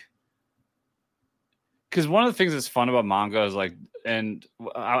like, because one of the things that's fun about manga is like, and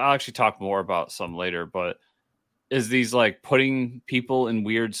I'll actually talk more about some later, but is these like putting people in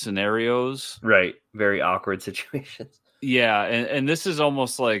weird scenarios, right? Very awkward situations. Yeah, and this is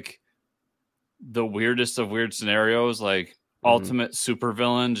almost like the weirdest of weird scenarios, like ultimate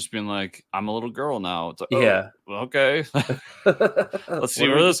supervillain just being like, I'm a little girl now. It's like, yeah, okay. Let's see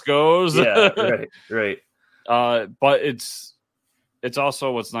where this goes. Yeah, right. But it's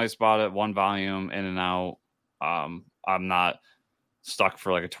also what's nice about it, one volume in and out. I'm not stuck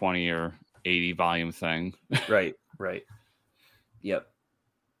for like a 20 or 80 volume thing. Right. Yep.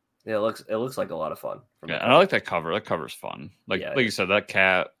 Yeah, it looks like a lot of fun. Yeah, and I like that cover. That cover's fun. Like you said, that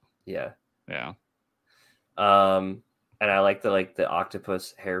cat. Yeah. And I like the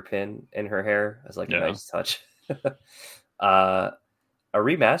octopus hairpin in her hair as like a nice touch. A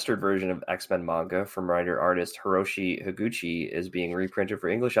remastered version of X-Men manga from writer artist Hiroshi Higuchi is being reprinted for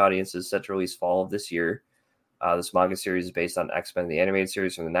English audiences, set to release fall of this year. This manga series is based on X-Men, the animated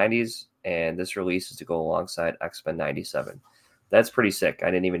series from the 90s, and this release is to go alongside X-Men 97. That's pretty sick. I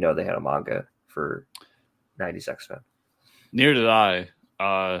didn't even know they had a manga for 90s X-Men. Neither did I.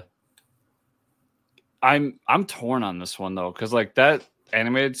 I'm torn on this one though, because like that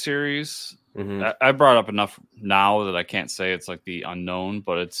animated series, I brought up enough now that I can't say it's like the unknown,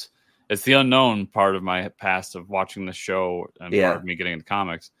 but it's the unknown part of my past of watching the show and part of me getting into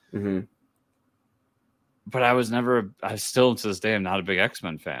comics. But I still to this day am not a big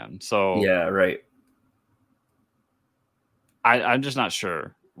X-Men fan. So yeah, right. I'm just not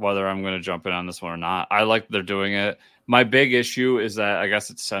sure whether I'm going to jump in on this one or not. I like that they're doing it. My big issue is that I guess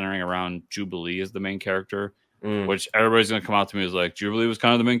it's centering around Jubilee as the main character, which everybody's going to come out to me as like, Jubilee was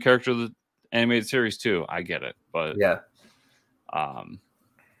kind of the main character of the animated series too. I get it. But I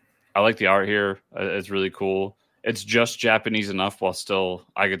like the art here. It's really cool. It's just Japanese enough while still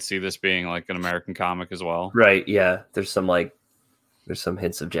I could see this being like an American comic as well. Right. Yeah. There's some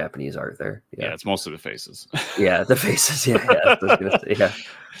hints of Japanese art there. Yeah, it's mostly the faces. Yeah, the faces. Yeah. I was gonna say, yeah.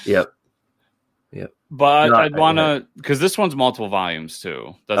 Yep. But I'd want to, because this one's multiple volumes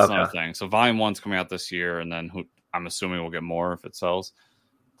too. That's another thing. So volume 1's coming out this year, and then I'm assuming we'll get more if it sells.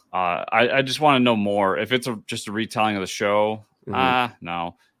 I just want to know more. If it's just a retelling of the show,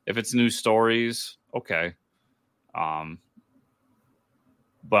 no. If it's new stories, okay. But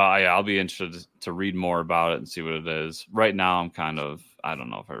I'll be interested to read more about it and see what it is. Right now, I'm I don't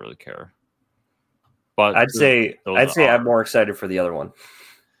know if I really care. But I'd say I'm more excited for the other one.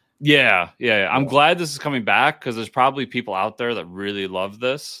 Yeah. I'm glad this is coming back because there's probably people out there that really love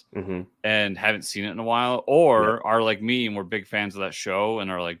this and haven't seen it in a while, or are like me and we're big fans of that show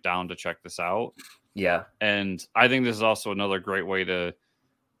and are like down to check this out. Yeah. And I think this is also another great way to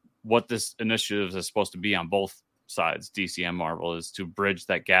what this initiative is supposed to be on both sides, DC and Marvel, is to bridge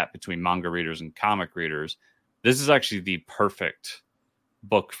that gap between manga readers and comic readers. This is actually the perfect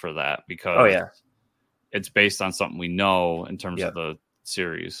book for that because it's based on something we know in terms of the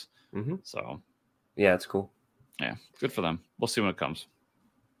series. So yeah, it's cool. Yeah, good for them. We'll see when it comes.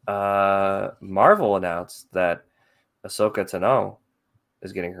 Marvel announced that Ahsoka Tano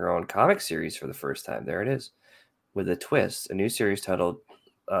is getting her own comic series for the first time. There it is, with a twist. A new series titled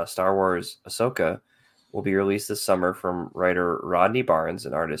Star Wars Ahsoka will be released this summer from writer Rodney Barnes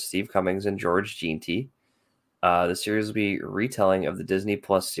and artists Steve Cummings and George Jeanty. The series will be a retelling of the Disney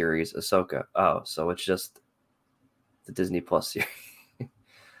Plus series Ahsoka. Oh, so it's just the Disney Plus series.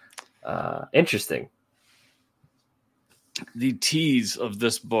 Interesting. The tease of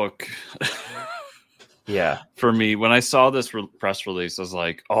this book. Yeah. For me, when I saw this press release, I was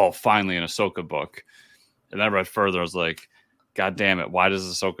like, oh, finally an Ahsoka book. And I read further. I was like, God damn it. Why does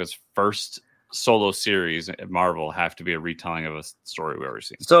Ahsoka's first solo series at Marvel have to be a retelling of a story we've already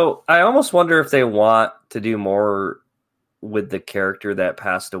seen? So I almost wonder if they want to do more with the character that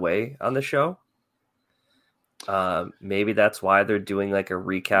passed away on the show. Maybe that's why they're doing like a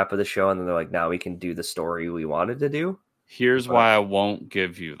recap of the show, and then they're like, now we can do the story we wanted to do. Here's why I won't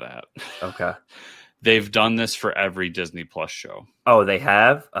give you that. Okay. They've done this for every Disney Plus show. Oh, they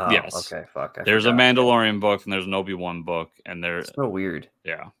have? Oh, yes. Okay, fuck. There's a Mandalorian book and there's an Obi-Wan book, and they're so weird.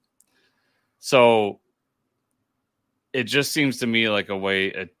 Yeah. So it just seems to me like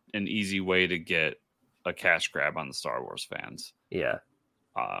an easy way to get a cash grab on the Star Wars fans. Yeah.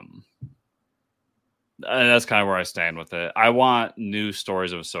 And that's kind of where I stand with it. I want new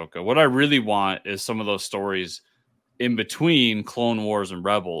stories of Ahsoka. What I really want is some of those stories in between Clone Wars and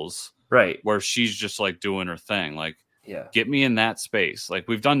Rebels, right, where she's just like doing her thing. Like, get me in that space. Like,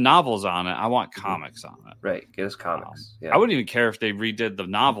 we've done novels on it. I want comics on it. Right, get us comics. I wouldn't even care if they redid the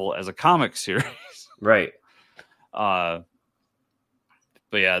novel as a comic series. Right. But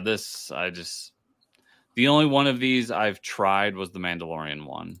yeah, the only one of these I've tried was the Mandalorian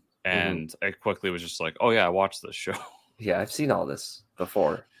one. And I quickly was just like, oh yeah, I watched this show. Yeah, I've seen all this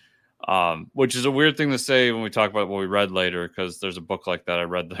before. Which is a weird thing to say when we talk about what we read later, because there's a book like that I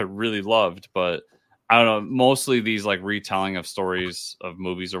read that I really loved, but I don't know, mostly these like retelling of stories of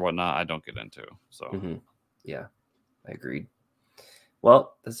movies or whatnot, I don't get into. So yeah, I agreed.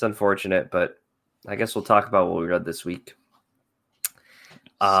 Well, that's unfortunate, but I guess we'll talk about what we read this week.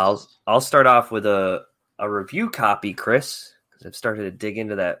 I'll start off with a review copy, Chris. I've started to dig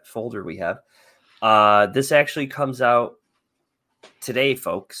into that folder we have. This actually comes out today,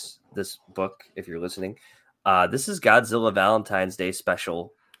 folks. This book, if you're listening, this is Godzilla Valentine's Day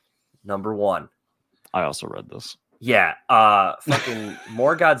Special #1. I also read this. Yeah, fucking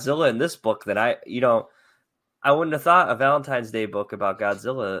more Godzilla in this book than I wouldn't have thought a Valentine's Day book about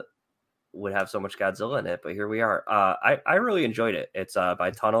Godzilla would have so much Godzilla in it, but here we are. I really enjoyed it. It's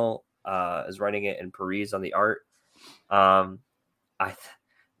by Tunnel, is writing it, and Paris on the art. The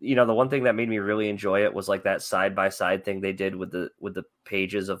one thing that made me really enjoy it was like that side by side thing they did with the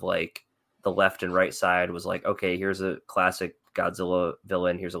pages of like the left and right side was like, okay, here's a classic Godzilla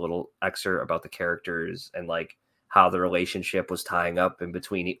villain. Here's a little excerpt about the characters and like how the relationship was tying up in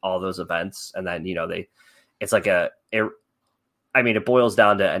between all those events. And then, it's like it boils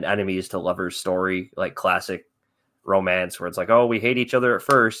down to an enemies to lovers story, like classic romance where it's like, oh, we hate each other at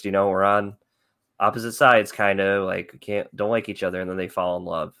first, we're on opposite sides, kind of like don't like each other, and then they fall in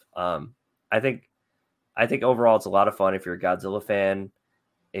love. I think overall it's a lot of fun if you're a Godzilla fan.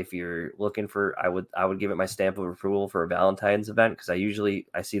 If you're looking for, I would give it my stamp of approval for a Valentine's event, because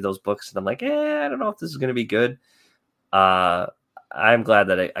I see those books and I'm like, I don't know if this is going to be good. I'm glad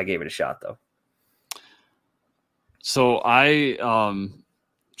that I gave it a shot though. So I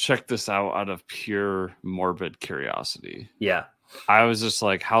checked this out of pure morbid curiosity. Yeah. I was just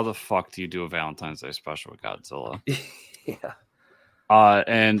like, how the fuck do you do a Valentine's Day special with Godzilla? Yeah.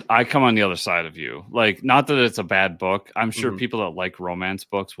 And I come on the other side of you. Like, not that it's a bad book. I'm sure people that like romance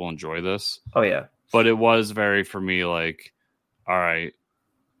books will enjoy this. Oh, yeah. But it was very, for me, like, all right,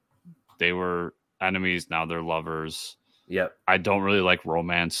 they were enemies, now they're lovers. Yep. I don't really like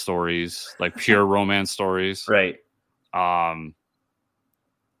romance stories, like pure romance stories. Right. I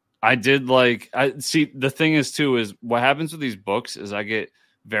did like, I see the thing is too, is what happens with these books is I get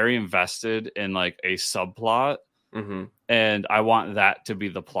very invested in like a subplot and I want that to be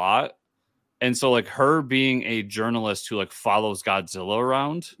the plot. And so like her being a journalist who like follows Godzilla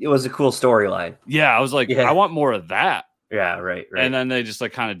around. It was a cool storyline. Yeah. I was like, I want more of that. Yeah. Right. And then they just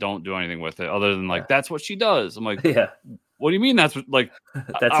like kind of don't do anything with it other than like, that's what she does. I'm like, yeah. What do you mean? That's what, like,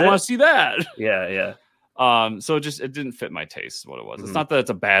 that's I want to see that. Yeah. Yeah. So it didn't fit my taste is what it was. It's not that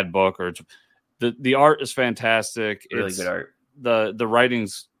it's a bad book or it's, the art is fantastic. Really good art. The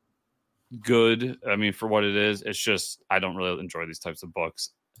writing's good. I mean, for what it is, it's just, I don't really enjoy these types of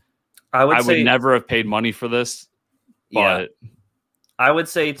books. I would never have paid money for this, but I would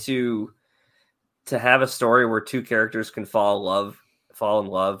say to have a story where two characters can fall in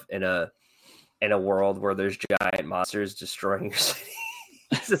love in a world where there's giant monsters destroying your city.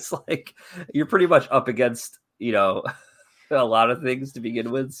 It's just like you're pretty much up against, a lot of things to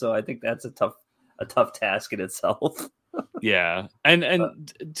begin with. So I think that's a tough task in itself. Yeah.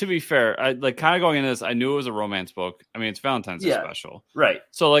 And to be fair, I like kind of going into this, I knew it was a romance book. I mean, it's Valentine's Day special. Right.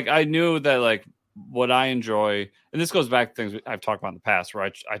 So like I knew that like what I enjoy, and this goes back to things I've talked about in the past,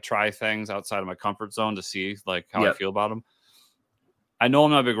 where I try things outside of my comfort zone to see like how I feel about them. I know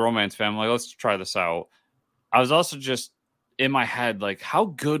I'm not a big romance fan. I'm like, let's try this out. I was also just in my head, like, how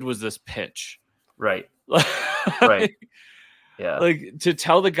good was this pitch? Right. Right. Yeah. Like to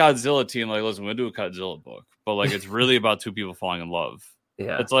tell the Godzilla team, like, listen, we're going to do a Godzilla book, but like, it's really about two people falling in love.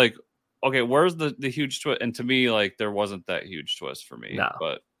 Yeah. It's like, okay, where's the huge twist? And to me, like, there wasn't that huge twist for me. No.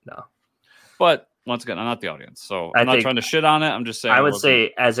 But once again, I'm not the audience, so I'm not trying to shit on it. I'm just saying. I would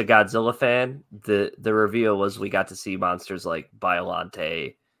say, as a Godzilla fan, the reveal was we got to see monsters like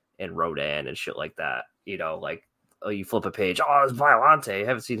Biollante and Rodan and shit like that. Like, oh, you flip a page, oh, it's Biollante. I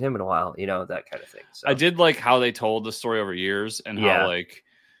haven't seen him in a while. That kind of thing. So. I did like how they told the story over years and how like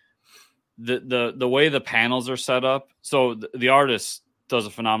the way the panels are set up. So the artist does a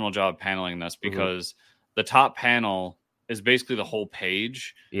phenomenal job paneling this because the top panel is basically the whole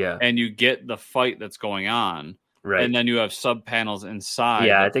page. Yeah. And you get the fight that's going on. Right. And then you have sub panels inside.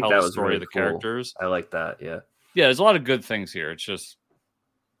 Yeah, I think that was the story really of the cool. characters. I like that. Yeah. Yeah, there's a lot of good things here. It's just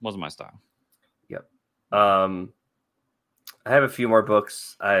wasn't my style. Yep. I have a few more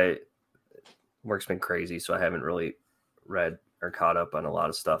books. Work's been crazy, so I haven't really read or caught up on a lot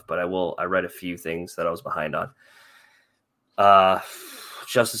of stuff, but I read a few things that I was behind on.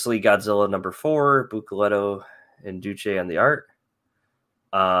 Justice League Godzilla #4, Buccellato and Duce on the art.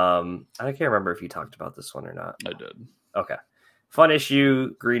 I can't remember if you talked about this one or not. I did. Okay. Fun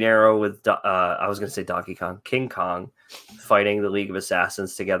issue, Green Arrow with I was going to say Donkey Kong, King Kong fighting the League of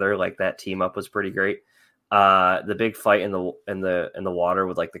Assassins together. Like that team up was pretty great. The big fight in the water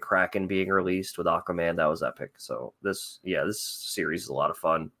with like the Kraken being released with Aquaman, that was epic. So this series is a lot of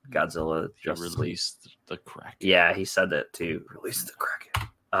fun. Godzilla just released the Kraken. Yeah, he said that too. Released the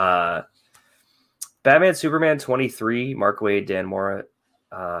Kraken. Batman Superman 23, Mark Waid, Dan Mora.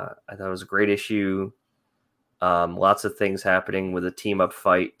 I thought it was a great issue. Lots of things happening with a team up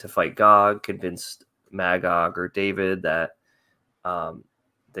fight to fight Gog, convinced Magog or David that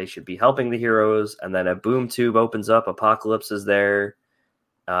they should be helping the heroes. And then a boom tube opens up. Apocalypse is there.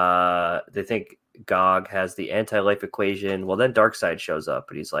 They think Gog has the anti-life equation. Well, then Darkseid shows up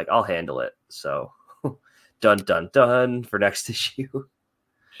and he's like, I'll handle it. So dun, dun, dun for next issue.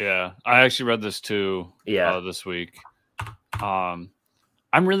 Yeah, I actually read this too. This week.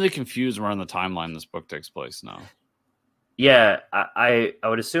 I'm really confused where on the timeline this book takes place now. Yeah, I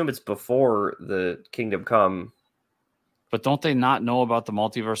would assume it's before the Kingdom Come. But don't they not know about the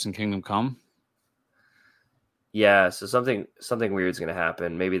multiverse in Kingdom Come? Yeah, so something weird's gonna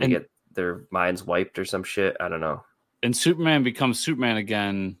happen. Maybe they get their minds wiped or some shit. I don't know. And Superman becomes Superman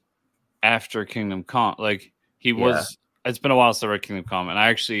again after Kingdom Come. Like he was. It's been a while since I read Kingdom Come, and I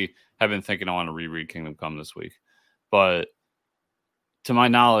actually have been thinking I want to reread Kingdom Come this week. But to my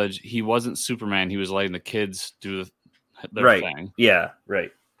knowledge, he wasn't Superman. He was letting the kids do their thing. Yeah,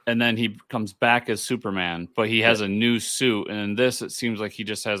 right. And then he comes back as Superman, but he has a new suit. And in this, it seems like he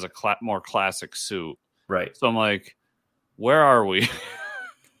just has a more classic suit. Right. So I'm like, where are we?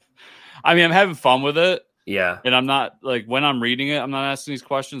 I mean, I'm having fun with it. Yeah. And I'm not like when I'm reading it, I'm not asking these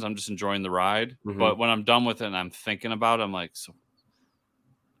questions. I'm just enjoying the ride. Mm-hmm. But when I'm done with it and I'm thinking about it, I'm like, so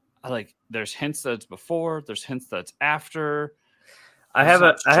there's hints that it's before, there's hints that it's after. I have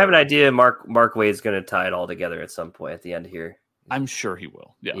an idea Mark Waid's going to tie it all together at some point at the end here. I'm sure he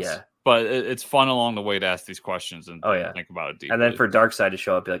will. Yes. Yeah. But it's fun along the way to ask these questions and think about it deeply. And then for Darkseid to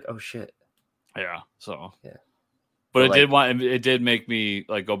show up, be like, oh shit. Yeah. So But it did make me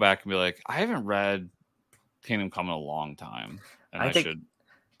like go back and be like, I haven't read Kingdom Come in a long time, and I should.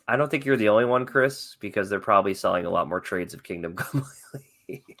 I don't think you're the only one, Chris, because they're probably selling a lot more trades of Kingdom Come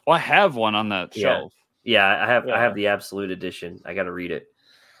lately. Well, I have one on that shelf. Yeah, I have the Absolute Edition. I got to read it.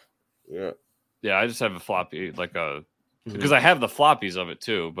 Yeah, I just have a floppy, because I have the floppies of it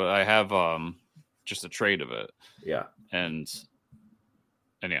too, but I have just a trade of it. Yeah, and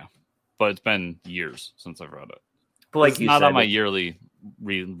yeah, but it's been years since I've read it. But like it's you not said, on my yearly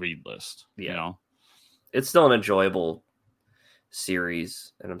read list. Yeah, it's still an enjoyable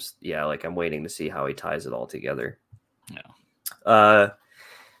series, and I'm waiting to see how he ties it all together.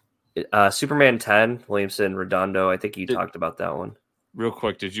 Superman 10, Williamson Redondo. I think you talked about that one real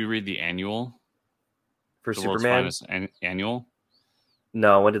quick. Did you read the annual for Superman? World's Finest annual?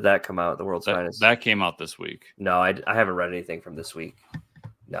 No, when did that come out? The World's Finest that came out this week. No, I haven't read anything from this week.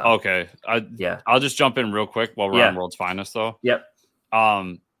 No. Okay. I'll just jump in real quick while we're on World's Finest though. Yep.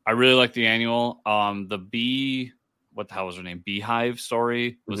 I really like the annual. What the hell was her name? Beehive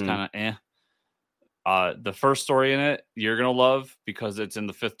story was kind of the first story in it you're gonna love because it's in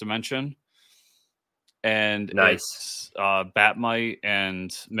the 5th dimension, and nice. It's Batmite and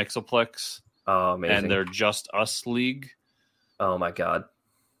Mixoplex. Oh, amazing! And they're Just Us League. Oh my god,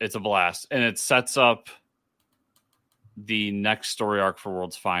 it's a blast, and it sets up the next story arc for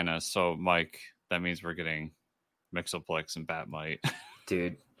World's Finest. So, Mike, that means we're getting Mixoplex and Batmite.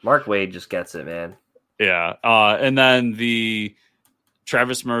 Dude, Mark Waid just gets it, man. Yeah, and then the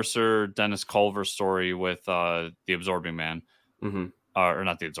Travis Mercer, Dennis Culver story with the Absorbing Man, or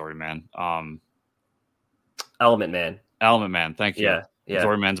not the Absorbing Man, Element Man. Element Man. Thank you. Yeah.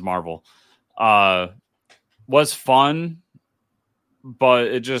 Absorbing Man's Marvel was fun, but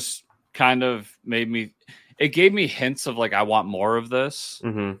it just kind of it gave me hints of like I want more of this,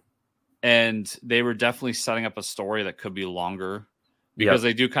 and they were definitely setting up a story that could be longer because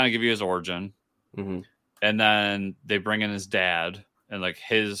they do kind of give you his origin. And then they bring in his dad and like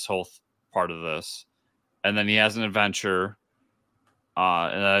his whole part of this, and then he has an adventure.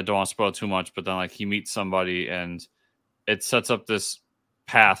 And I don't want to spoil too much, but then like he meets somebody, and it sets up this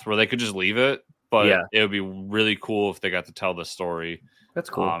path where they could just leave it, but it would be really cool if they got to tell this story. That's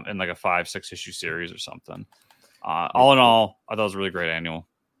cool. In like a 5-6 issue series or something. All in all, I thought it was a really great annual.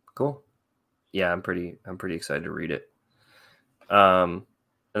 Cool. Yeah, I'm pretty excited to read it.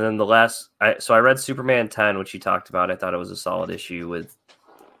 And then I read Superman 10, which you talked about. I thought it was a solid issue with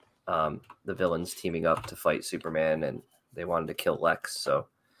the villains teaming up to fight Superman, and they wanted to kill Lex. So,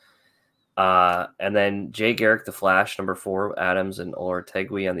 and then Jay Garrick, The Flash, number 4, Adams and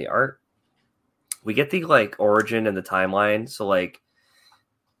Ortegui on the art. We get the like origin and the timeline. So like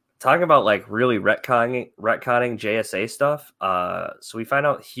talking about like really retconning JSA stuff. So we find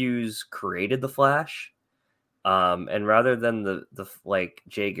out Hughes created the Flash. And rather than the like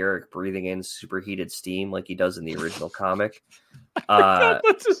Jay Garrick breathing in superheated steam like he does in the original comic,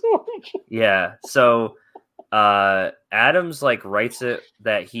 so Adams like writes it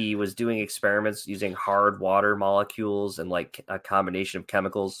that he was doing experiments using hard water molecules and like a combination of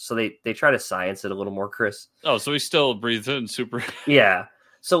chemicals. So they try to science it a little more, Chris. Oh, so he still breathes in super. Yeah.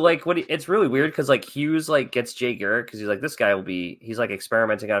 So like it's really weird because like Hughes like gets Jay Garrick because he's like, this guy he's like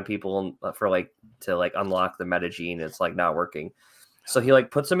experimenting on people for like to like unlock the metagene. It's like not working. So he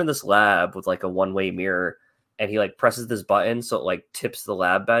like puts him in this lab with like a one-way mirror, and he like presses this button so it like tips the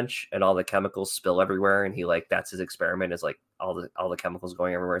lab bench and all the chemicals spill everywhere. And he like that's his experiment is like all the chemicals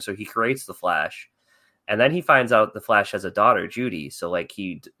going everywhere. So he creates the Flash, and then he finds out the Flash has a daughter, Judy. So like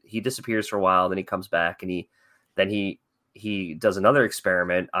he disappears for a while, then he comes back, and he does another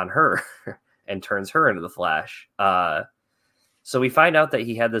experiment on her and turns her into the Flash. So we find out that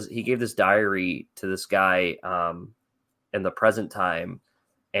he gave this diary to this guy in the present time,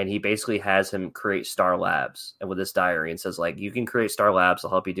 and he basically has him create Star Labs and with this diary and says like, you can create Star Labs.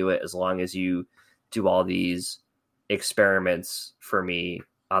 I'll help you do it as long as you do all these experiments for me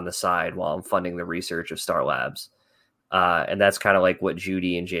on the side while I'm funding the research of Star Labs. And that's kind of like what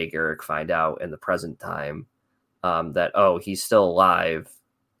Judy and Jay Garrick find out in the present time. That he's still alive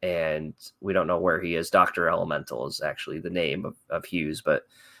and we don't know where he is. Dr. Elemental is actually the name of Hughes, but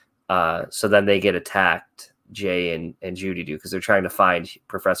so then they get attacked, Jay and Judy do, because they're trying to find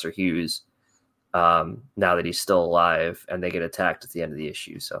Professor Hughes now that he's still alive, and they get attacked at the end of the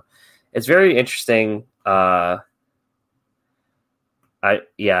issue. So it's very interesting. I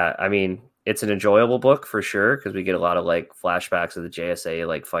mean, it's an enjoyable book for sure because we get a lot of like flashbacks of the JSA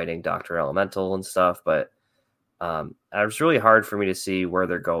like fighting Dr. Elemental and stuff, but it was really hard for me to see where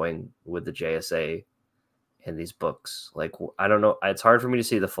they're going with the JSA in these books. Like, I don't know. It's hard for me to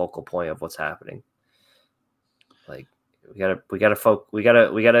see the focal point of what's happening. Like we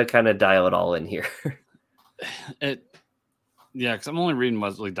gotta kind of dial it all in here. Because I'm only reading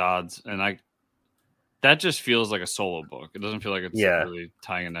Wesley Dodds, and that just feels like a solo book. It doesn't feel like it's really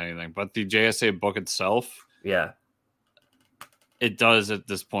tying into anything. But the JSA book itself, it does at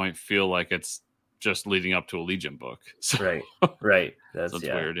this point feel like it's just leading up to a Legion book. So, right. That's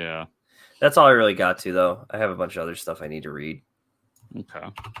weird. Yeah, that's all I really got to, though. I have a bunch of other stuff I need to read. Okay.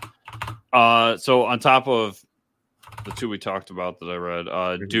 So on top of the two we talked about that I read,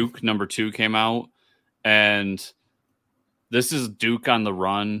 Duke #2 came out, and this is Duke on the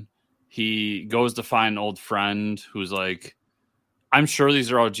run. He goes to find an old friend who's like, I'm sure these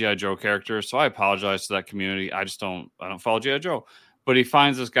are all G.I. Joe characters, so I apologize to that community. I don't follow G.I. Joe. But he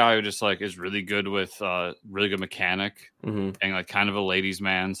finds this guy who just like is really good with really good mechanic and like kind of a ladies'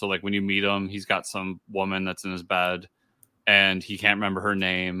 man. So like when you meet him, he's got some woman that's in his bed and he can't remember her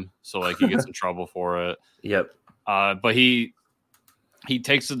name. So like he gets in trouble for it. Yep. But he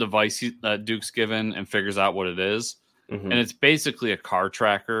takes the device that Duke's given and figures out what it is. And it's basically a car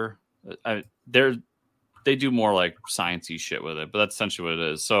tracker. They do more like sciencey shit with it, but that's essentially what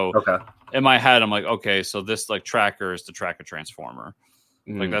it is. So in my head, I'm like, okay, so this like tracker is to track a transformer.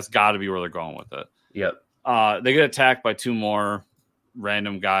 Like that's got to be where they're going with it. Yep. They get attacked by two more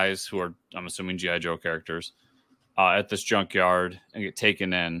random guys who are, I'm assuming, G.I. Joe characters at this junkyard and get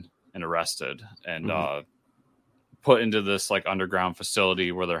taken in and arrested and put into this like underground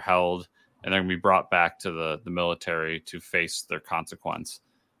facility where they're held, and they're gonna be brought back to the military to face their consequence.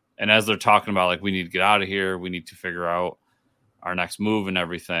 And as they're talking about, like, we need to get out of here, we need to figure out our next move and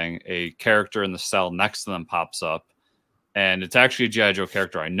everything, a character in the cell next to them pops up. And it's actually a G.I. Joe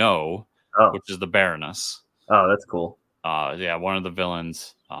character I know, which is the Baroness. Oh, that's cool. One of the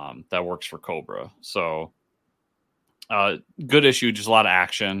villains that works for Cobra. So, good issue, just a lot of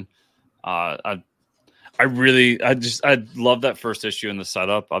action. I love that first issue in the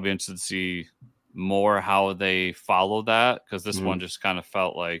setup. I'll be interested to see more how they follow that, because this one just kind of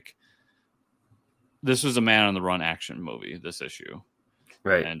felt like this was a Man on the Run action movie, this issue,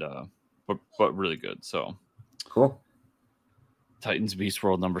 right? And but really good. So cool. Titans Beast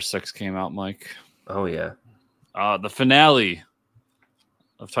World #6 came out, Mike. Oh yeah. The finale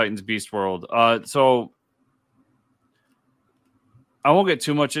of Titans Beast World. So I won't get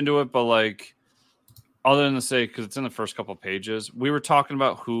too much into it, but like, other than to say, because it's in the first couple of pages, we were talking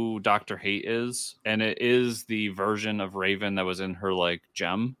about who Dr. Hate is, and it is the version of Raven that was in her like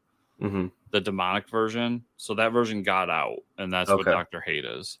gem, the demonic version. So that version got out, and that's what Dr. Hate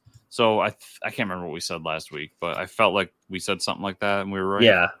is. So I can't remember what we said last week, but I felt like we said something like that, and we were right.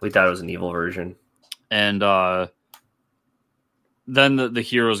 Yeah, we thought it was an evil version. And then the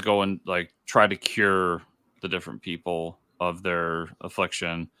heroes go and like try to cure the different people of their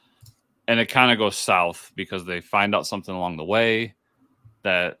affliction. And it kind of goes south because they find out something along the way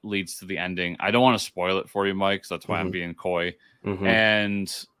that leads to the ending. I don't want to spoil it for you, Mike, so that's why I'm being coy.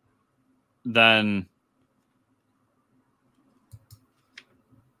 And then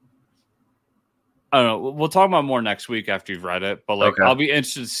I don't know. We'll talk about more next week after you've read it. But like, I'll be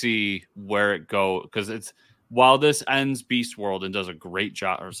interested to see where it goes, because it's, while this ends Beast World and does a great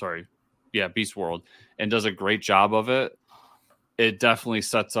job, Beast World, and does a great job of it, it definitely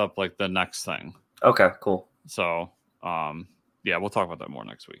sets up like the next thing. Okay, cool. So, we'll talk about that more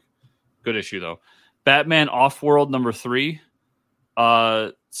next week. Good issue though. Batman Offworld #3.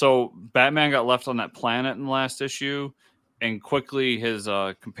 So Batman got left on that planet in the last issue, and quickly his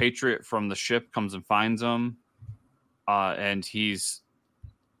compatriot from the ship comes and finds him. And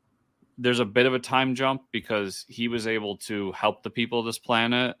there's a bit of a time jump because he was able to help the people of this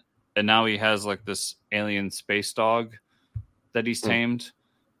planet, and now he has like this alien space dog that he's tamed.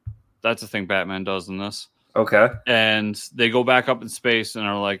 That's the thing Batman does in this. Okay. And they go back up in space and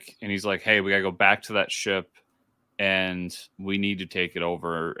he's like, hey, we gotta go back to that ship and we need to take it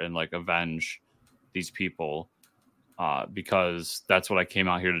over and like avenge these people. Because that's what I came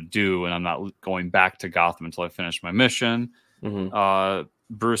out here to do, and I'm not going back to Gotham until I finish my mission.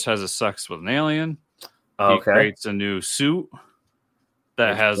 Bruce has a sex with an alien. He creates a new suit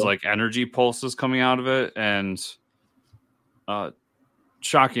that has like energy pulses coming out of it, and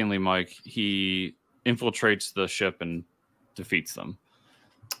shockingly, Mike, he infiltrates the ship and defeats them.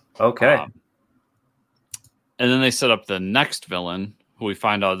 And then they set up the next villain, who we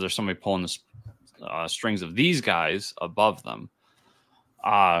find out there's somebody pulling the strings of these guys above them.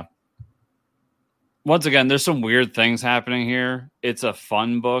 Once again, there's some weird things happening here. It's a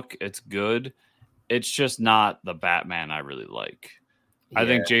fun book. It's good. It's just not the Batman I really like. I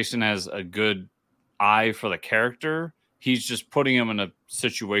think Jason has a good eye for the character. He's just putting him in a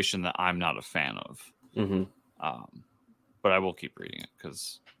situation that I'm not a fan of. But I will keep reading it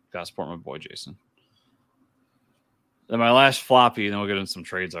because gotta support my boy Jason. Then my last floppy, and then we'll get into some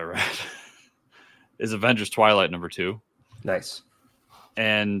trades I read, is Avengers Twilight #2. Nice.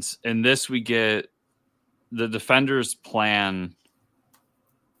 And in this, we get the Defenders' plan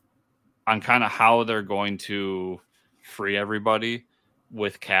on kind of how they're going to free everybody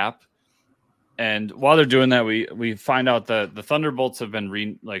with Cap. And while they're doing that, we find out that the Thunderbolts have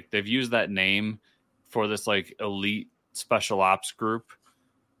been they've used that name for this like elite special ops group,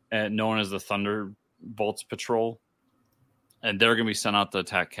 and known as the Thunderbolts Patrol. And they're going to be sent out to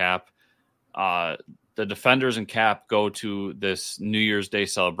attack Cap. The Defenders and Cap go to this New Year's Day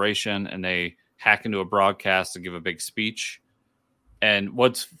celebration, and they hack into a broadcast to give a big speech. And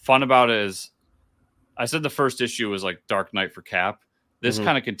what's fun about it is, I said the first issue was like Dark Knight for Cap. This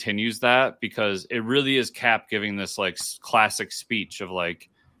kind of continues that, because it really is Cap giving this like classic speech of like,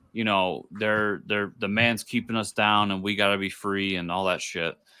 you know, the man's keeping us down and we got to be free and all that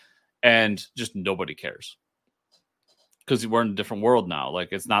shit. And just nobody cares. Because we're in a different world now. Like,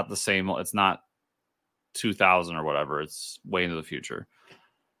 it's not the same. It's not 2000 or whatever. It's way into the future.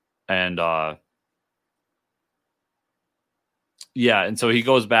 And yeah, and so he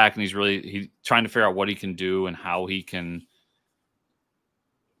goes back and he's trying to figure out what he can do and how he can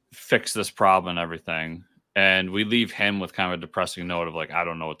fix this problem and everything. And we leave him with kind of a depressing note of like, I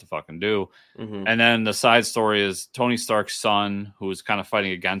don't know what to fucking do. And then the side story is Tony Stark's son, who's kind of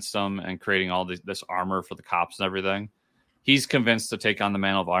fighting against him and creating all this armor for the cops and everything. He's convinced to take on the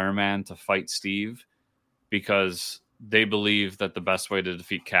mantle of Iron Man to fight Steve, because they believe that the best way to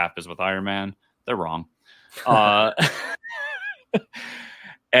defeat Cap is with Iron Man. They're wrong.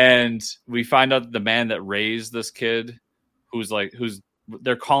 And we find out the man that raised this kid, who's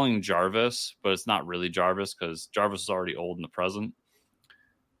they're calling Jarvis, but it's not really Jarvis, because Jarvis is already old in the present,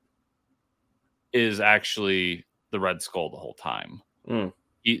 is actually the Red Skull the whole time.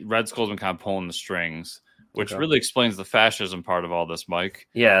 Red Skull's been kind of pulling the strings, which really explains the fascism part of all this, Mike.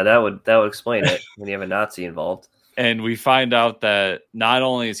 Yeah, that would explain it when you have a Nazi involved. And we find out that not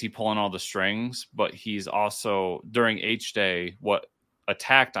only is he pulling all the strings, but he's also, during H-Day, what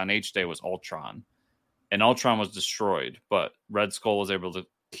attacked on H-Day was Ultron. And Ultron was destroyed, but Red Skull was able to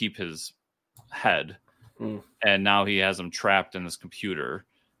keep his head. And now he has him trapped in this computer,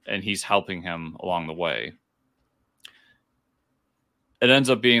 and he's helping him along the way. It ends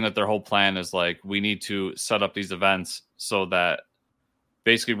up being that their whole plan is like, we need to set up these events so that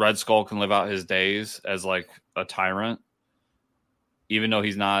basically Red Skull can live out his days as like a tyrant, even though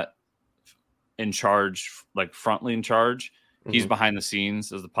he's not in charge, like frontally in charge. He's behind the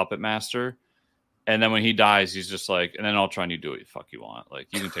scenes as the puppet master. And then when he dies, he's just like, and then Ultron, you do what the fuck you want. Like,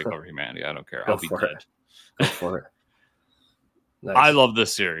 you can take over humanity. I don't care. I'll be dead. Go for it. Nice. I love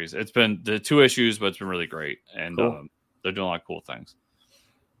this series. It's been the 2 issues, but it's been really great. And they're doing a lot of cool things.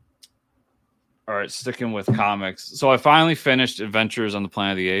 All right, sticking with comics. So I finally finished Adventures on the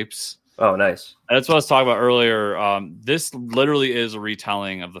Planet of the Apes. Oh, nice. That's what I was talking about earlier. This literally is a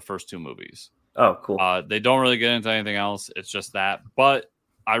retelling of the first 2 movies. Oh, cool. They don't really get into anything else. It's just that. But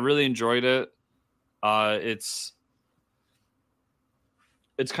I really enjoyed it. It's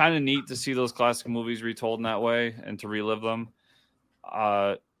kind of neat to see those classic movies retold in that way and to relive them.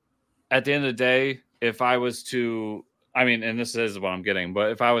 At the end of the day, if I was to... I mean, and this is what I'm getting,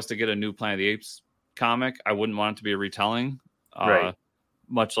 but if I was to get a new Planet of the Apes comic, I wouldn't want it to be a retelling, right?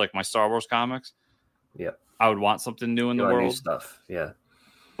 Much like my Star Wars comics. Yeah, I would want something new in the world. New stuff, yeah.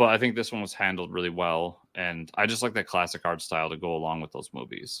 But I think this one was handled really well, and I just like that classic art style to go along with those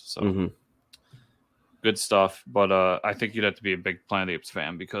movies. So good stuff. But I think you'd have to be a big Planet of the Apes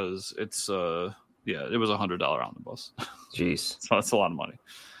fan, because it's it was $100 omnibus. Jeez, so that's a lot of money.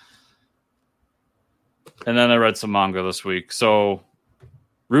 And then I read some manga this week. So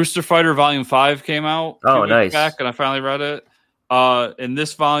Rooster Fighter Volume 5 came out a few weeks back, and I finally read it. In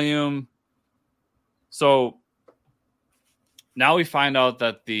this volume, so now we find out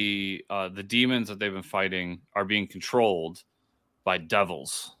that the demons that they've been fighting are being controlled by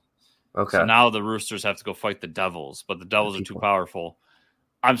devils. Okay. So now the roosters have to go fight the devils, but the devils are too powerful.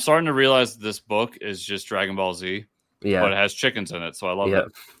 I'm starting to realize this book is just Dragon Ball Z. Yeah, but it has chickens in it, so I love it.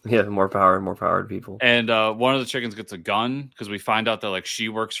 Yeah, more powered people. And one of the chickens gets a gun, because we find out that like she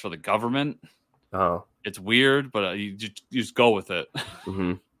works for the government. Oh, it's weird, but you just go with it.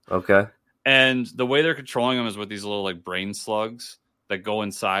 Okay. And the way they're controlling them is with these little like brain slugs that go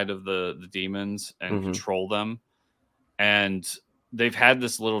inside of the demons and control them. And they've had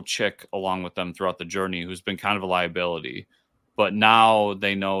this little chick along with them throughout the journey who's been kind of a liability, but now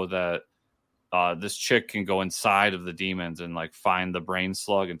they know that this chick can go inside of the demons and like find the brain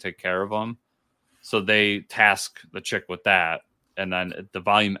slug and take care of them. So they task the chick with that, and then the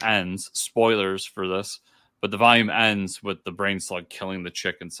volume ends. Spoilers for this, but the volume ends with the brain slug killing the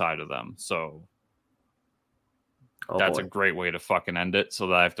chick inside of them. So that's a great way to fucking end it. So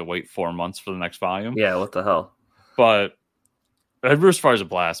that I have to wait 4 months for the next volume. Yeah, what the hell? But Rooster Fire's a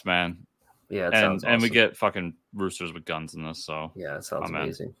blast, man. Yeah, it and sounds awesome. we get fucking roosters with guns in this. So yeah, it sounds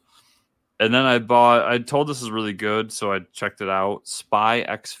amazing. And then I told this is really good, so I checked it out. Spy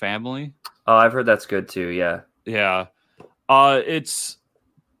X Family. Oh, I've heard that's good too. Yeah. Yeah. It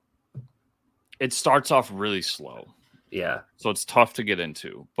starts off really slow. Yeah. So it's tough to get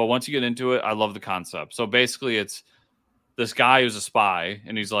into. But once you get into it, I love the concept. So basically it's this guy who's a spy,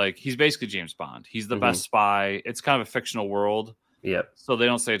 and he's basically James Bond. He's the best spy. It's kind of a fictional world. Yep. So they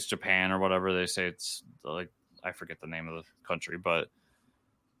don't say it's Japan or whatever. They say it's like, I forget the name of the country, but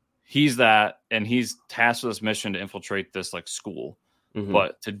he's that, and he's tasked with this mission to infiltrate this like school.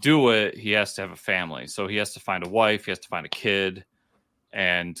 But to do it, he has to have a family. So he has to find a wife, he has to find a kid,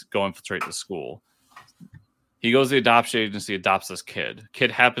 and go infiltrate the school. He goes to the adoption agency, adopts this kid.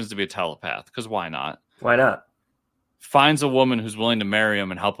 Kid happens to be a telepath, because why not? Why not? Finds a woman who's willing to marry him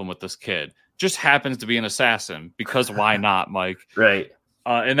and help him with this kid. Just happens to be an assassin, because why not, Mike? Right.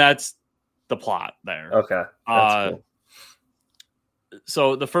 And that's the plot there. Okay. That's cool.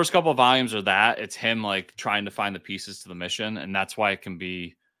 So the first couple of volumes are that. It's him like trying to find the pieces to the mission, and that's why it can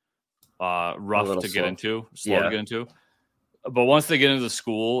be rough to get into, slow to get into. But once they get into the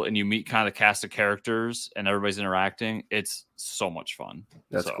school and you meet kind of the cast of characters and everybody's interacting, it's so much fun.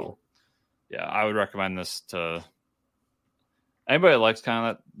 That's cool. Yeah, I would recommend this to anybody that likes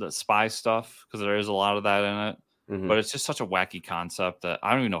kind of the spy stuff, because there is a lot of that in it. But it's just such a wacky concept that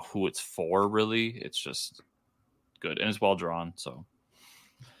I don't even know who it's for, really. It's just good, and it's well drawn. So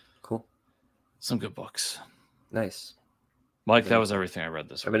cool. Some good books. Nice. Mike, that was everything I read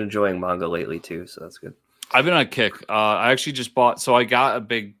this week. I've been enjoying manga lately too, so that's good. I've been on a kick. I actually just bought, so I got a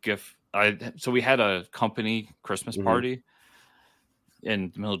big gift. So we had a company Christmas party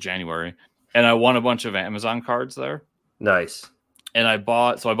in the middle of January, and I won a bunch of Amazon cards there. Nice. And I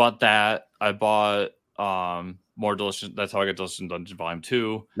bought that. I bought more Delicious. That's how I got Delicious Dungeon Volume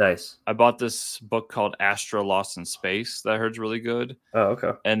 2. Nice. I bought this book called Astra Lost in Space that I heard is really good. Oh,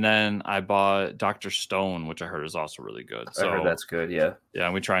 okay. And then I bought Dr. Stone, which I heard is also really good. So I heard that's good, yeah. Yeah,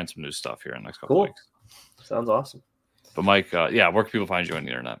 and we're trying some new stuff here in the next couple weeks. Sounds awesome. But Mike, where can people find you on the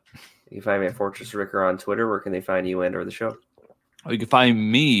internet? You can find me at Fortress Ricker on Twitter. Where can they find you and or the show? You can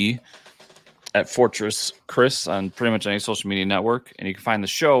find me at Fortress Chris on pretty much any social media network. And you can find the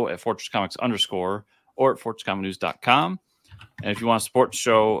show at Fortress Comics _ or at fortresscomicnews.com. And if you want to support the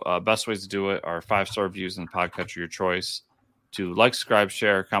show, best ways to do it are 5-star reviews in the podcatcher of your choice. To like, subscribe,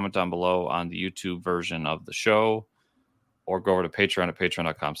 share, comment down below on the YouTube version of the show, or go over to Patreon at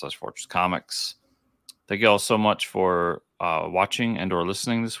patreon.com/fortresscomics. Thank you all so much for watching and or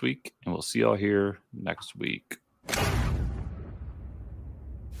listening this week, and we'll see you all here next week.